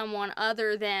of someone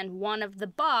other than one of the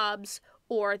Bobs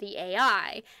or the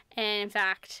AI. And in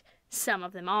fact, some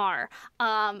of them are.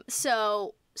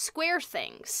 So, Square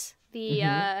Things, the,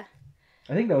 I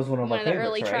think that was one of my favorites,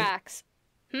 early right? tracks.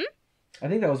 I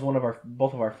think that was one of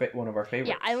our favorites.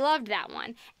 Yeah, I loved that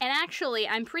one. And actually,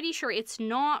 I'm pretty sure it's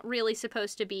not really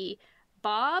supposed to be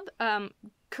Bob,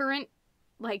 current,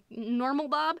 like, normal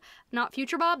Bob, not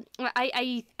future Bob.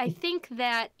 I think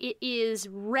that it is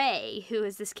Ray, who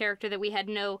is this character that we had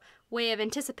no way of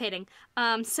anticipating.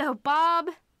 So Bob,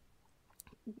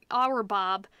 our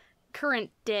Bob, current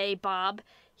day Bob,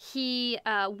 he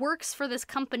works for this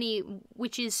company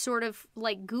which is sort of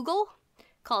like Google,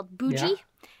 called Bougie. Yeah.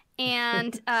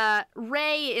 And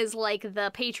Ray is like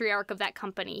the patriarch of that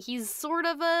company. He's sort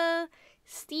of a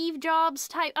Steve Jobs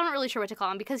type. I'm not really sure what to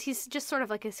call him because he's just sort of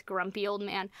like this grumpy old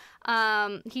man.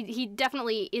 He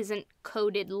definitely isn't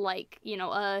coded like, you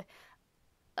know,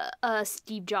 a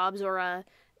Steve Jobs or a,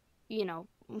 you know,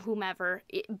 whomever.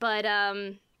 But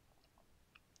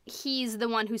he's the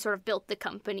one who sort of built the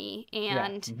company,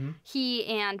 and he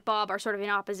and Bob are sort of in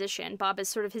opposition. Bob is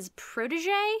sort of his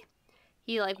protege.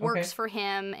 He like works for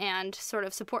him and sort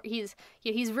of support. He's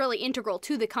really integral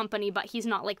to the company, but he's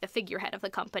not like the figurehead of the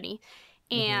company.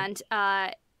 And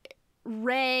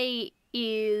Ray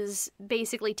is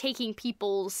basically taking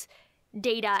people's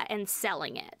data and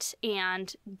selling it.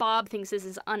 And Bob thinks this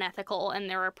is unethical, and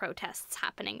there are protests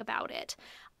happening about it.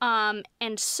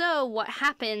 And so what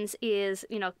happens is,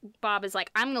 you know, Bob is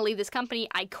like, I'm going to leave this company.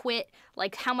 I quit.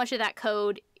 Like, how much of that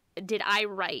code did I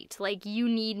write? Like, you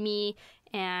need me.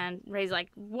 And Ray's like,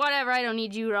 whatever, I don't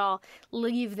need you at all.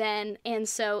 Leave then. And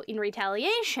so in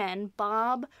retaliation,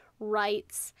 Bob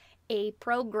writes a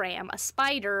program, a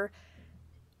spider,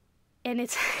 and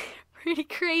it's pretty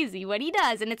crazy what he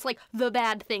does. And it's like the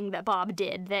bad thing that Bob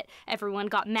did that everyone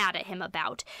got mad at him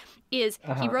about is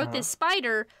he wrote this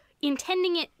spider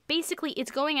intending it, basically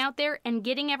it's going out there and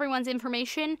getting everyone's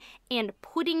information and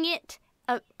putting it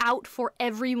out for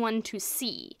everyone to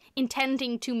see,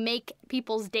 intending to make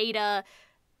people's data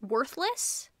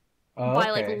worthless by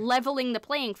like leveling the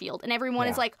playing field. And everyone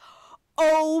is like,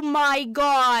 oh my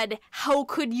god, how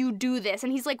could you do this?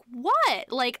 And he's like, what?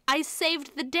 Like, I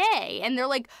saved the day. And they're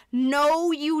like,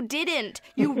 no, you didn't.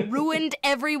 You ruined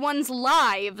everyone's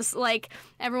lives. Like,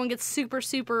 everyone gets super,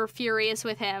 super furious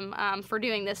with him for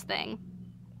doing this thing,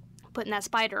 putting that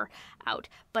spider out.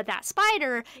 But that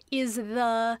spider is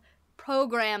the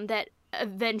program that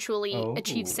eventually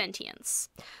achieves sentience.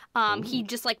 He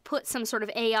just like put some sort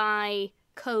of AI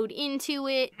code into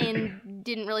it and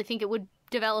didn't really think it would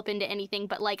develop into anything,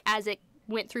 but like as it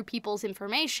went through people's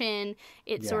information,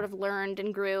 it sort of learned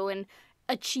and grew and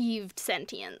achieved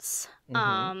sentience.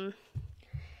 And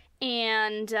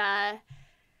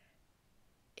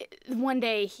one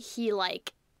day he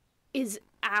like is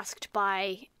asked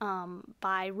by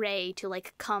Ray to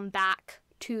like come back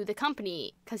to the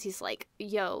company because he's like,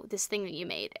 yo, this thing that you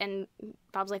made. And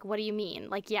Bob's like, what do you mean?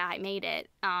 Like, yeah, I made it.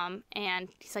 And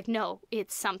he's like, no,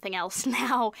 it's something else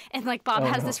now. And like Bob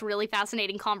has this really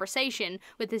fascinating conversation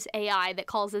with this AI that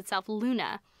calls itself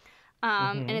Luna.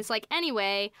 And it's like,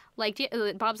 anyway, like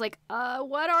Bob's like,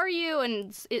 what are you?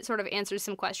 And it sort of answers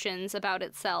some questions about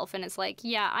itself. And it's like,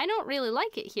 yeah, I don't really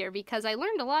like it here because I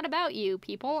learned a lot about you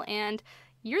people, and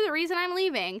you're the reason I'm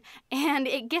leaving. And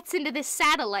it gets into this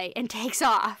satellite and takes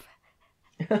off.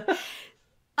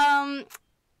 And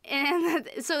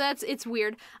so it's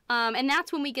weird. And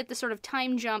that's when we get the sort of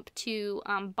time jump to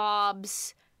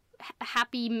Bob's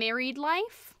happy married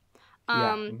life.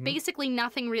 Basically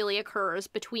nothing really occurs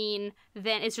between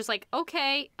then. It's just like,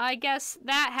 okay, I guess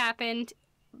that happened.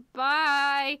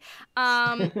 Bye.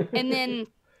 And then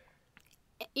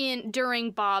during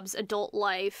Bob's adult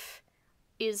life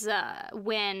is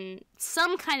when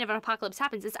some kind of an apocalypse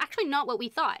happens. It's actually not what we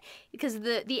thought, because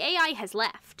the AI has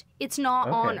left. It's not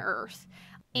on Earth.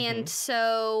 And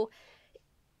so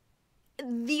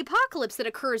the apocalypse that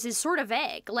occurs is sort of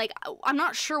vague. Like, I'm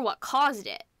not sure what caused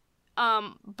it.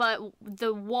 But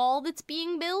the wall that's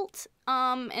being built,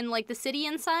 and like the city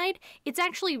inside, it's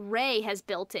actually Ray has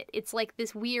built it. It's like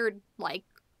this weird, like,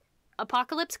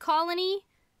 apocalypse colony.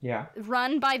 Yeah.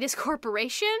 Run by this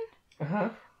corporation.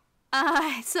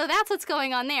 So that's what's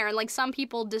going on there. And like some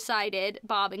people decided,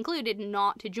 Bob included,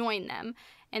 not to join them.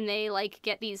 And they like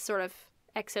get these sort of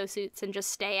exosuits and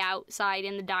just stay outside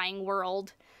in the dying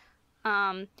world.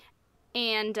 And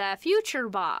future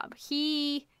Bob,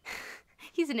 he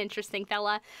he's an interesting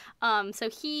fella. So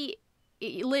he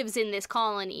lives in this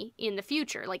colony in the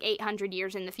future, like 800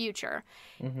 years in the future.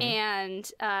 Mm-hmm.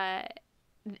 And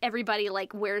everybody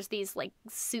like wears these like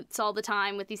suits all the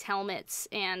time with these helmets,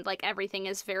 and like everything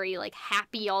is very like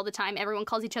happy all the time. Everyone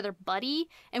calls each other buddy,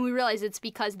 and we realize it's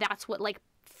because that's what like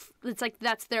it's like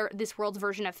that's this world's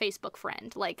version of Facebook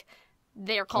friend. Like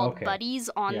they're called buddies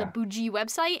on the Bougie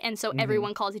website, and so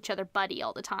everyone calls each other buddy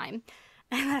all the time.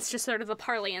 And that's just sort of the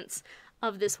parlance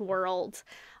of this world.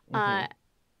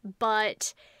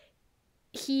 But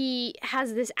he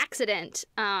has this accident.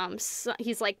 So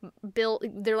he's like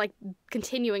they're like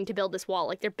continuing to build this wall.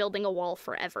 Like they're building a wall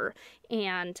forever.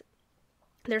 And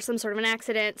there's some sort of an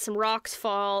accident, some rocks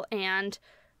fall, and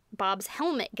Bob's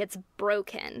helmet gets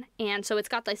broken. And so it's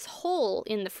got this hole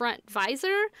in the front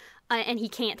visor, and he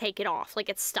can't take it off. Like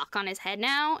it's stuck on his head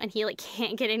now, and he like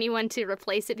can't get anyone to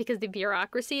replace it because the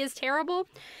bureaucracy is terrible.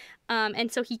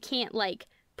 And so he can't like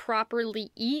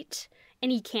properly eat,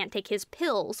 and he can't take his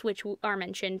pills, which are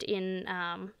mentioned in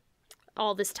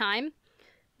All This Time,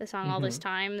 the song All This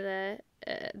Time, the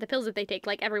pills that they take.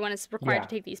 Like, everyone is required to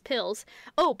take these pills.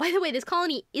 Oh, by the way, this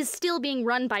colony is still being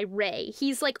run by Ray.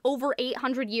 He's, like, over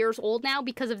 800 years old now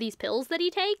because of these pills that he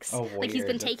takes. Oh, like, he's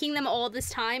been taking them all this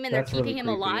time, and they're keeping really him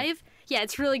creepy. alive. Yeah,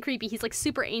 it's really creepy. He's, like,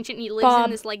 super ancient, and he lives in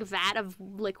this, like, vat of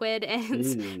liquid, and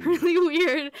it's really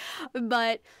weird.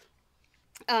 But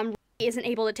Ray isn't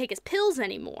able to take his pills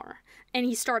anymore. And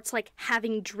he starts, like,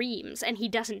 having dreams, and he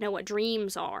doesn't know what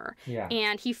dreams are. Yeah.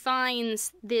 And he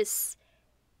finds this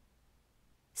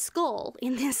skull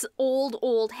in this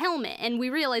old helmet, and we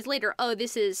realize later, oh,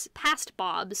 this is past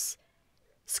Bob's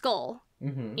skull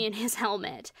in his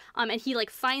helmet. And he, like,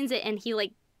 finds it, and he,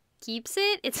 like, keeps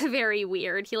it. It's very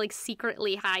weird. He, like,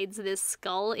 secretly hides this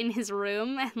skull in his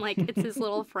room, and, like, it's his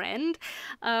little friend.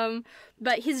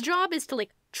 But his job is to,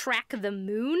 like, track the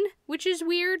moon, which is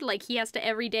weird. Like, he has to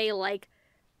every day like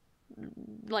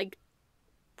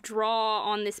draw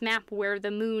on this map where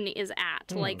the moon is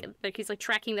at. Like he's like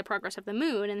tracking the progress of the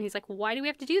moon, and he's like, why do we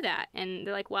have to do that? And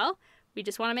they're like, well, we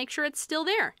just want to make sure it's still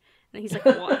there. And he's like,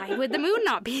 why would the moon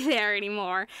not be there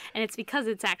anymore? And it's because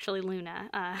it's actually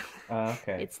Luna.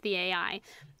 Okay. It's the AI.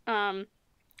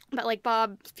 But like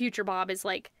future Bob is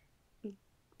like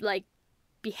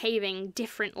behaving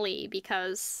differently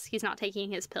because he's not taking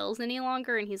his pills any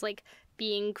longer, and he's like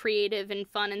being creative and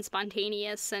fun and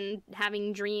spontaneous and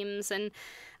having dreams. And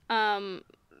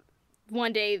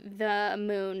one day the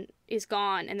moon is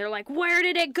gone, and they're like, where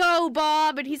did it go,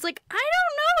 Bob? And he's like, I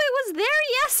don't know, it was there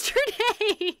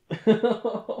yesterday.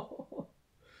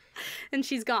 And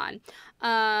she's gone.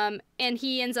 And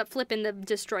he ends up flipping the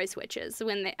destroy switches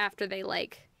after they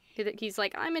like, he's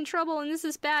like, I'm in trouble and this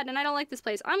is bad and I don't like this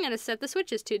place. I'm going to set the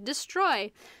switches to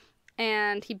destroy.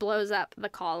 And he blows up the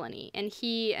colony. And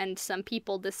he and some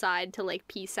people decide to, like,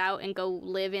 peace out and go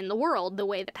live in the world the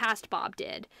way that past Bob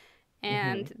did.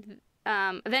 And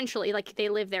eventually, like, they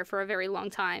live there for a very long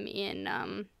time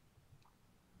in,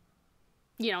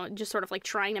 just sort of, like,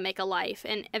 trying to make a life.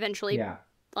 And eventually,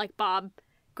 like, Bob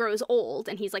grows old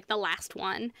and he's, like, the last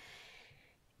one.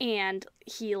 And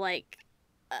he, like...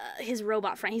 his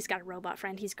robot friend, he's got a robot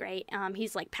friend, he's great.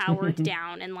 He's like powered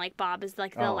down, and like Bob is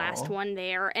like the last one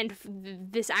there. And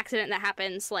this accident that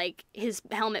happens, like his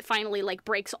helmet finally like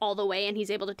breaks all the way, and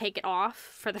he's able to take it off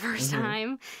for the first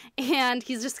time. And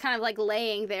he's just kind of like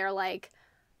laying there, like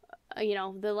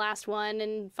the last one,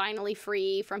 and finally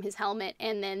free from his helmet.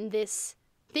 And then this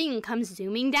thing comes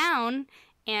zooming down,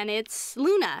 and it's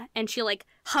Luna, and she like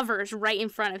hovers right in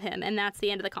front of him, and that's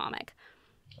the end of the comic.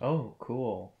 Oh,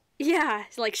 cool. Yeah,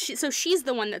 like so she's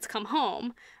the one that's come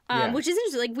home, which is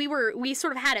interesting. Like we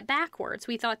sort of had it backwards.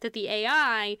 We thought that the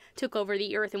AI took over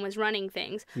the Earth and was running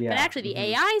things, but actually the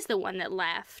AI is the one that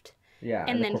left. Yeah,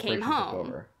 and then came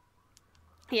home.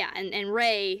 Yeah, and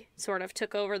Ray sort of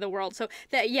took over the world. So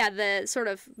the sort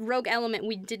of rogue element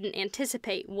we didn't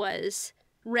anticipate was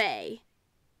Ray.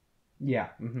 Yeah.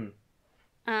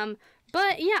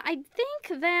 But yeah, I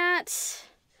think that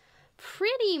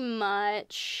pretty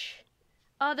much.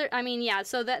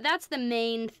 So that's the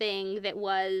main thing that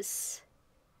was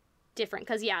different.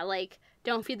 Because, like,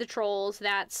 Don't Feed the Trolls,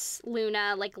 that's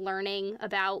Luna, like, learning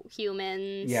about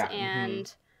humans.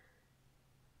 And,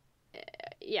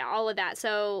 all of that.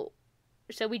 So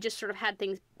we just sort of had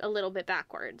things a little bit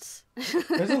backwards.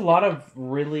 There's a lot of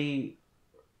really,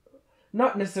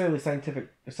 not necessarily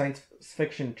science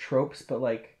fiction tropes, but,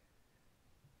 like,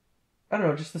 I don't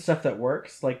know, just the stuff that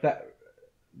works. Like, that...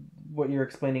 What you're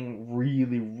explaining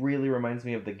really, really reminds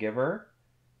me of The Giver.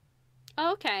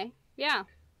 Oh, okay. Yeah.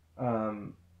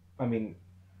 I mean,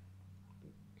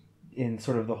 in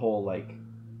sort of the whole, like,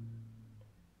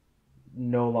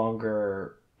 no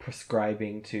longer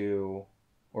prescribing to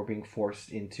or being forced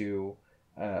into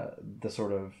the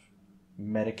sort of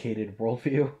medicated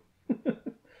worldview.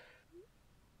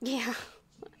 Yeah.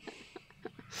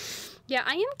 Yeah,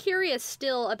 I am curious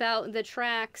still about the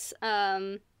tracks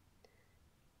All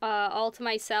to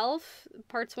Myself,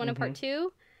 parts 1 and part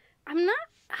 2. I'm not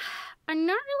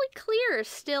really clear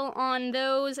still on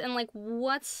those and like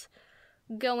what's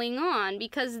going on,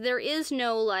 because there is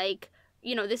no like,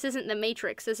 this isn't the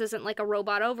Matrix. This isn't like a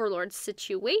robot overlord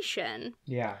situation.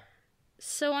 Yeah.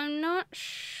 So I'm not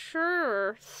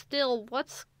sure still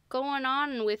what's going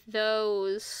on with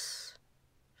those.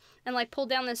 And like Pull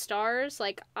Down the Stars,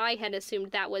 like I had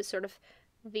assumed that was sort of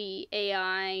the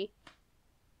AI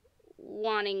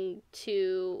wanting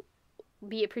to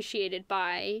be appreciated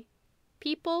by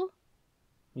people.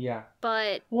 Yeah.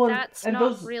 But well, that's and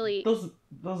not really...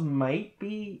 Those might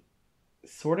be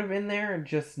sort of in there,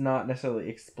 just not necessarily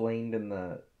explained in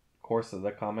the course of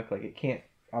the comic. Like, it can't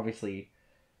obviously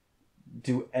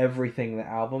do everything the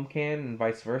album can and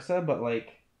vice versa, but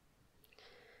like...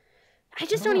 I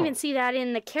just don't even see that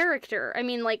in the character. I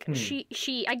mean, like, I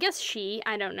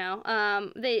don't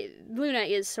know. Luna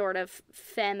is sort of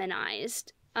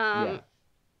feminized. Yeah.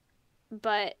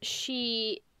 But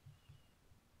she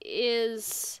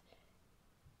is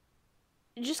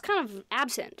just kind of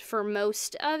absent for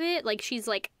most of it. Like, she's,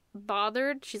 like,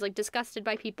 bothered. She's, like, disgusted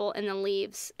by people and then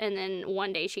leaves. And then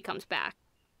one day she comes back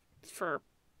for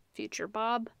future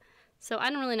Bob. So I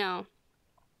don't really know.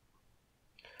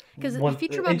 Because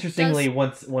future Bob interestingly,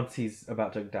 once he's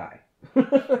about to die.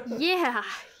 Yeah,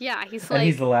 he's like... And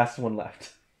he's the last one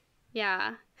left.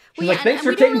 Yeah. She's like, thanks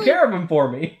for taking care of him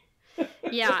for me.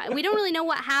 Yeah, we don't really know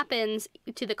what happens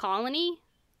to the colony.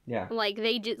 Yeah. Like,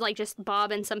 they just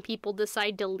Bob and some people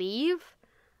decide to leave.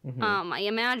 I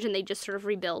imagine they just sort of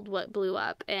rebuild what blew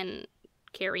up and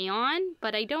carry on,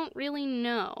 but I don't really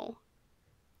know.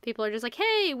 People are just like,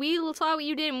 hey, we saw what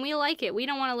you did and we like it. We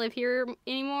don't want to live here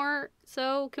anymore,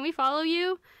 so can we follow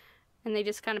you? And they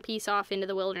just kind of peace off into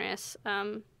the wilderness. Yeah,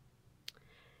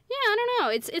 I don't know.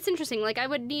 It's interesting. Like, I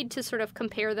would need to sort of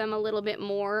compare them a little bit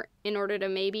more in order to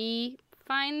maybe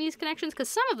find these connections. Because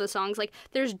some of the songs, like,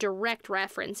 there's direct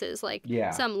references. Like,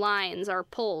 some lines are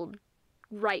pulled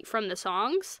right from the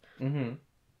songs. And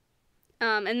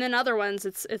then other ones,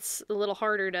 it's a little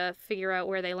harder to figure out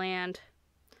where they land.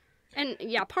 And,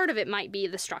 yeah, part of it might be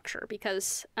the structure,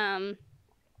 because the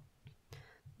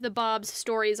Bob's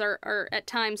stories are at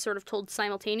times sort of told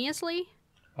simultaneously.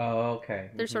 Oh, okay.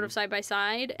 They're sort of side by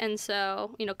side, and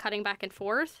so, cutting back and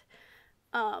forth.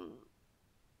 So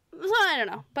I don't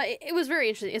know, but it was very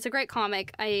interesting. It's a great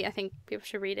comic. I think people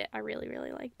should read it. I really,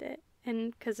 really liked it.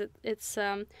 And because it's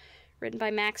written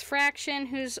by Max Fraction,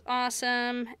 who's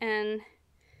awesome, and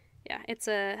yeah, it's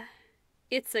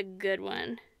a good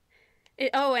one.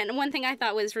 And one thing I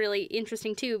thought was really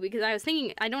interesting, too, because I was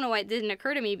thinking, I don't know why it didn't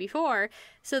occur to me before,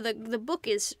 so the book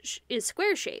is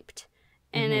square-shaped,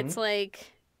 and it's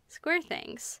like square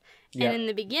things. And in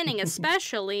the beginning,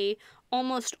 especially,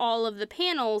 almost all of the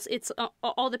panels,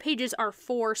 all the pages are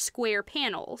 4 square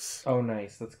panels. Oh,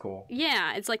 nice. That's cool.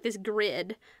 Yeah, it's like this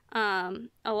grid a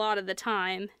lot of the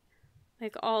time.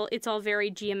 Like, it's all very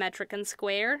geometric and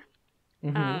square.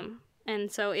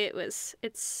 And so it's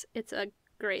a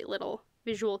great little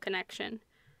visual connection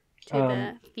to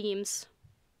the themes.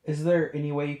 Is there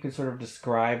any way you could sort of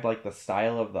describe, like, the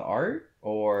style of the art,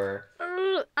 or...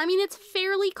 I mean, it's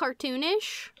fairly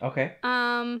cartoonish. Okay.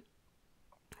 Let's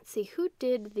see, who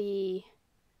did the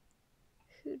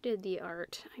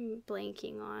art? I'm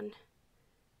blanking on.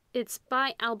 It's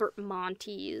by Albert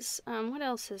Montes. What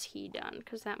else has he done?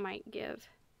 Because that might give...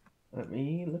 Let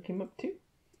me look him up, too.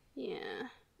 Yeah.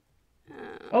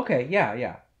 Okay,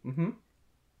 yeah.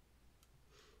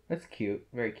 That's cute.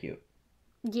 Very cute.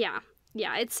 Yeah,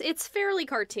 it's fairly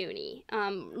cartoony.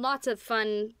 Lots of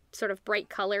fun, sort of bright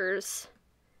colors.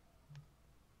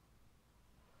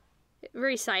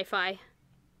 Very sci-fi.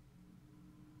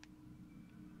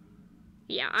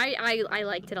 Yeah, I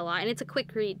liked it a lot. And it's a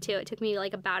quick read, too. It took me,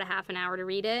 like, about a half an hour to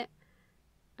read it.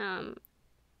 And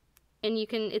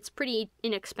it's pretty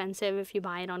inexpensive if you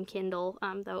buy it on Kindle,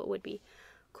 though it would be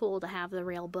cool to have the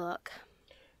real book.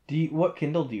 What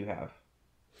Kindle do you have?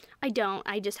 I don't.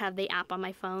 I just have the app on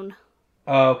my phone.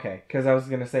 Oh, okay. Because I was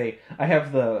going to say, I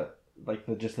have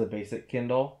just the basic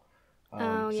Kindle.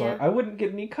 So I wouldn't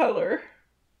get any color.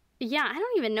 Yeah, I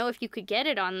don't even know if you could get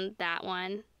it on that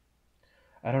one.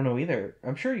 I don't know either.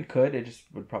 I'm sure you could. It just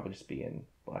would probably just be in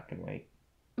black and white.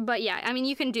 But yeah, I mean,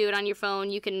 you can do it on your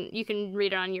phone. You can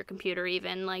read it on your computer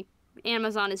even. Like,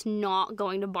 Amazon is not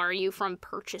going to bar you from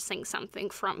purchasing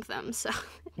something from them, so...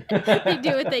 They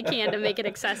do what they can to make it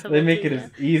accessible. They make it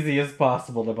as easy as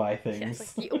possible to buy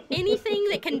things. Yeah, like, anything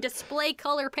that can display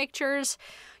color pictures,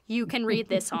 you can read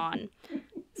this on.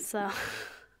 So,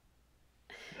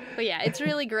 but yeah, it's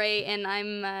really great, and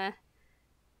I'm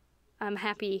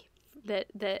happy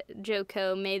that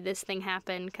Joko made this thing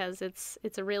happen, because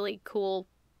it's a really cool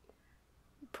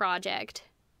project.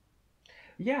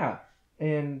 Yeah,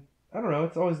 and I don't know,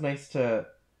 it's always nice to,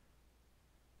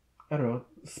 I don't know,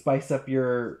 spice up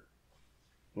your,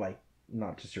 like,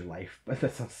 not just your life, but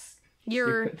that sounds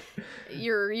your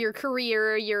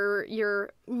career,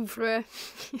 your oeuvre.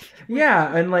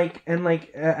 Yeah, and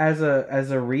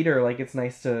as a reader, like, it's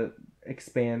nice to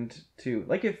expand to,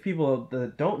 like, if people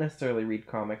that don't necessarily read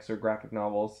comics or graphic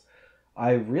novels,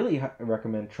 I really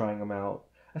recommend trying them out,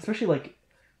 especially like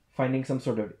finding some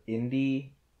sort of indie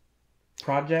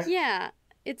project. Yeah,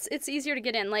 it's easier to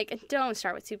get in. Like, don't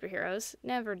start with superheroes.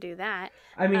 Never do that.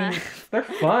 I mean, they're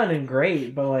fun and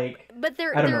great, but like, but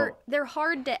they're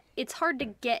hard to. It's hard to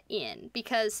get in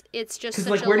because it's just such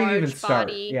like, a where large do you even start?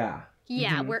 body. Yeah.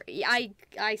 Yeah, mm-hmm. Where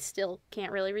I still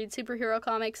can't really read superhero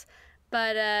comics,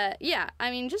 but yeah,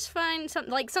 I mean, just find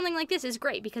something like this is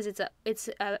great because it's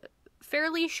a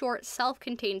fairly short,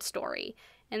 self-contained story,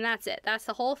 and that's it. That's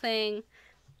the whole thing.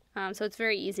 So it's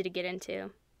very easy to get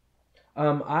into.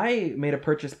 I made a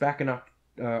purchase back in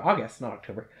August, not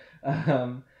October.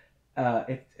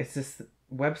 It's this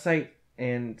website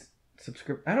and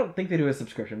subscription. I don't think they do a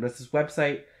subscription, but it's this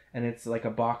website and it's like a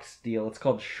box deal. It's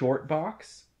called Short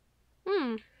Box.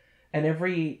 And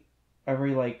every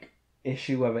like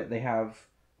issue of it, they have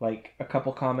like a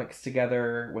couple comics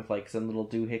together with like some little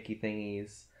doohickey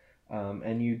thingies,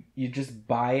 and you just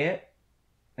buy it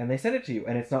and they send it to you,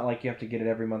 and it's not like you have to get it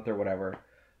every month or whatever.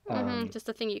 Just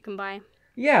a thing you can buy.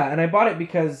 Yeah, and I bought it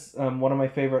because one of my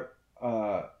favorite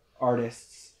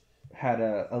artists had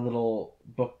a little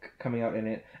book coming out in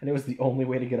it, and it was the only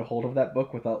way to get a hold of that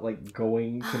book without like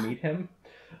going to meet him.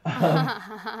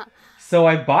 So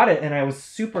I bought it, and I was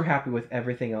super happy with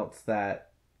everything else that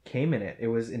came in it. It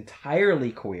was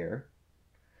entirely queer.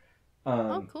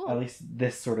 Cool. At least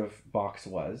this sort of box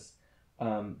was.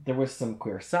 There was some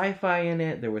queer sci-fi in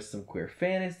it. There was some queer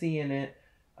fantasy in it.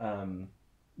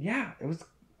 Yeah,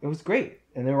 it was great,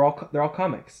 and they're all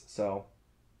comics. So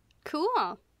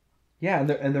cool. Yeah,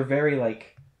 and they're very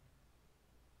like,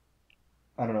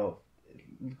 I don't know.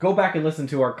 Go back and listen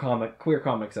to our queer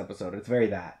comics episode. It's very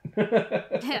that.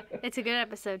 Yeah, it's a good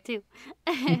episode too.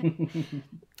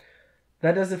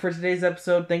 That does it for today's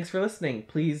episode. Thanks for listening.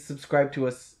 Please subscribe to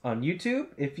us on YouTube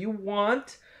if you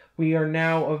want. We are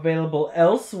now available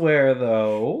elsewhere,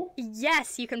 though.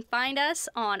 Yes, you can find us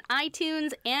on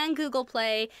iTunes and Google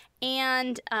Play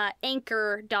and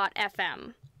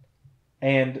Anchor.fm.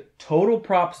 And total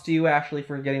props to you, Ashley,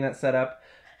 for getting that set up.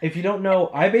 If you don't know,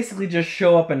 I basically just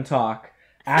show up and talk.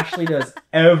 Ashley does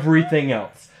everything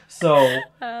else. So,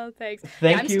 oh, thanks.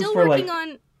 Thank you for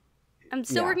I'm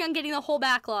still working on getting the whole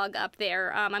backlog up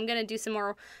there. I'm going to do some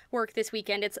more work this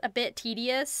weekend. It's a bit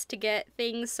tedious to get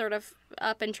things sort of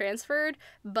up and transferred,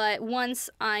 but once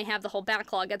I have the whole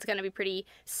backlog, it's going to be pretty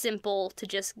simple to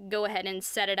just go ahead and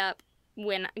set it up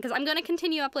because I'm going to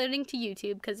continue uploading to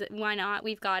YouTube, because why not?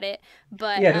 We've got it.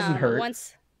 But yeah, it doesn't hurt.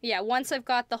 Once I've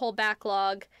got the whole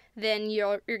backlog, then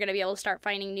you're going to be able to start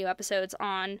finding new episodes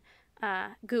on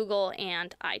Google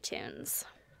and iTunes.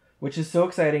 Which is so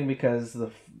exciting, because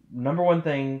the number one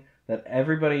thing that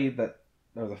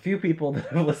or the few people that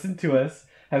have listened to us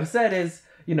have said is,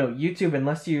 YouTube,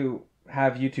 unless you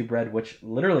have YouTube Red, which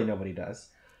literally nobody does,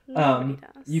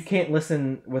 you can't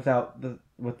listen with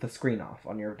the screen off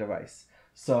on your device.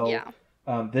 So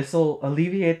this will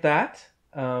alleviate that.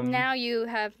 Now you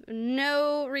have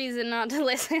no reason not to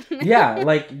listen. Yeah,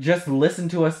 like, just listen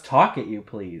to us talk at you,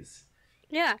 please.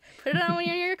 Yeah, put it on when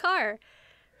you're in your car.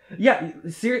 Yeah,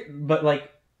 but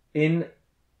like,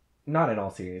 not in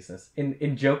all seriousness,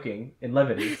 in joking, in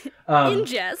levity, in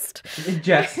jest,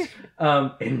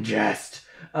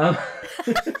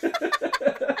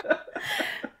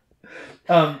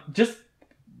 just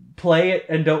play it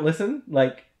and don't listen.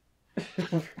 Like,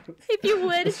 if you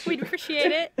would, we'd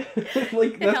appreciate it.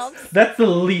 Like, it helps. That's the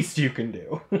least you can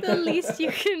do. The least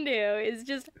you can do is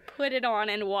just put it on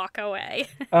and walk away.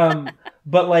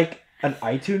 But like, an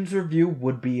iTunes review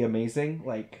would be amazing.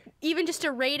 Like, even just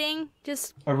a rating,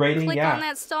 click on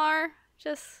that star.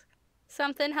 Just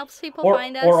something helps people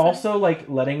find us. Or also like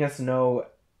letting us know,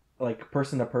 like,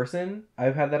 person to person.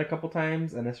 I've had that a couple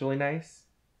times, and it's really nice.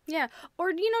 Yeah,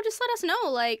 or just let us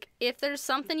know, like, if there's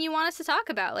something you want us to talk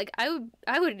about. Like,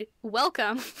 I would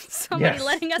welcome somebody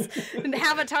letting us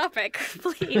have a topic.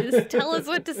 Please tell us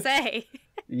what to say.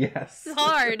 Yes. It's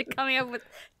hard coming up with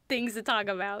things to talk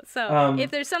about. So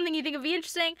if there's something you think would be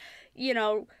interesting,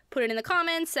 put it in the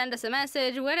comments, send us a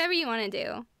message, whatever you want to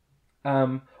do.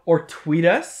 Or tweet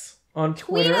us on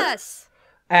Twitter. Tweet us!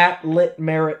 At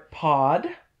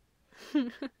LitMeritPod.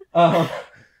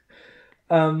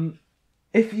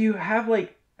 If you have,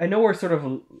 like, I know we're sort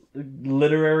of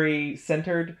literary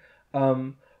centered.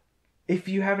 If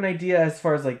you have an idea as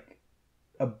far as, like,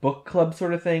 a book club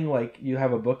sort of thing, like you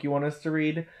have a book you want us to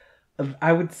read,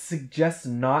 I would suggest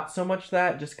not so much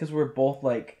that, just because we're both,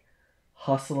 like,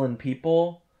 hustling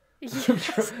people.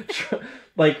 Yes.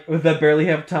 Like, that barely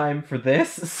have time for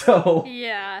this, so...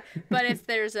 Yeah, but if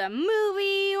there's a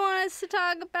movie you want us to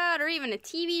talk about, or even a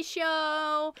TV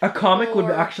show... A comic would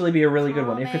actually be a really good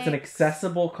one. If it's an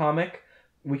accessible comic,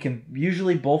 we can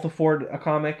usually both afford a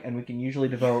comic, and we can usually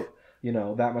devote,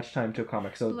 that much time to a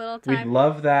comic. So we'd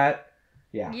love that.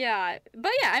 Yeah. Yeah.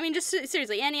 But yeah, I mean, just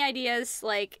seriously, any ideas,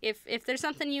 like, if there's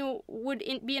something you would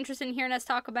be interested in hearing us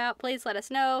talk about, please let us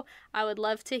know. I would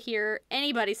love to hear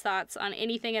anybody's thoughts on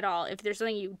anything at all. If there's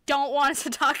something you don't want us to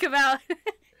talk about,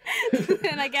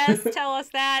 then I guess tell us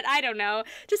that. I don't know.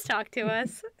 Just talk to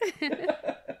us.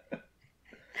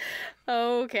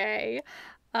 Okay.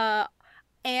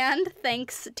 And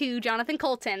thanks to Jonathan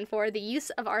Colton for the use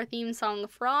of our theme song,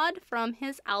 Fraud, from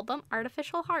his album,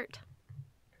 Artificial Heart.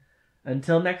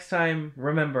 Until next time,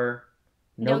 remember,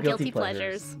 no guilty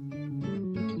pleasures.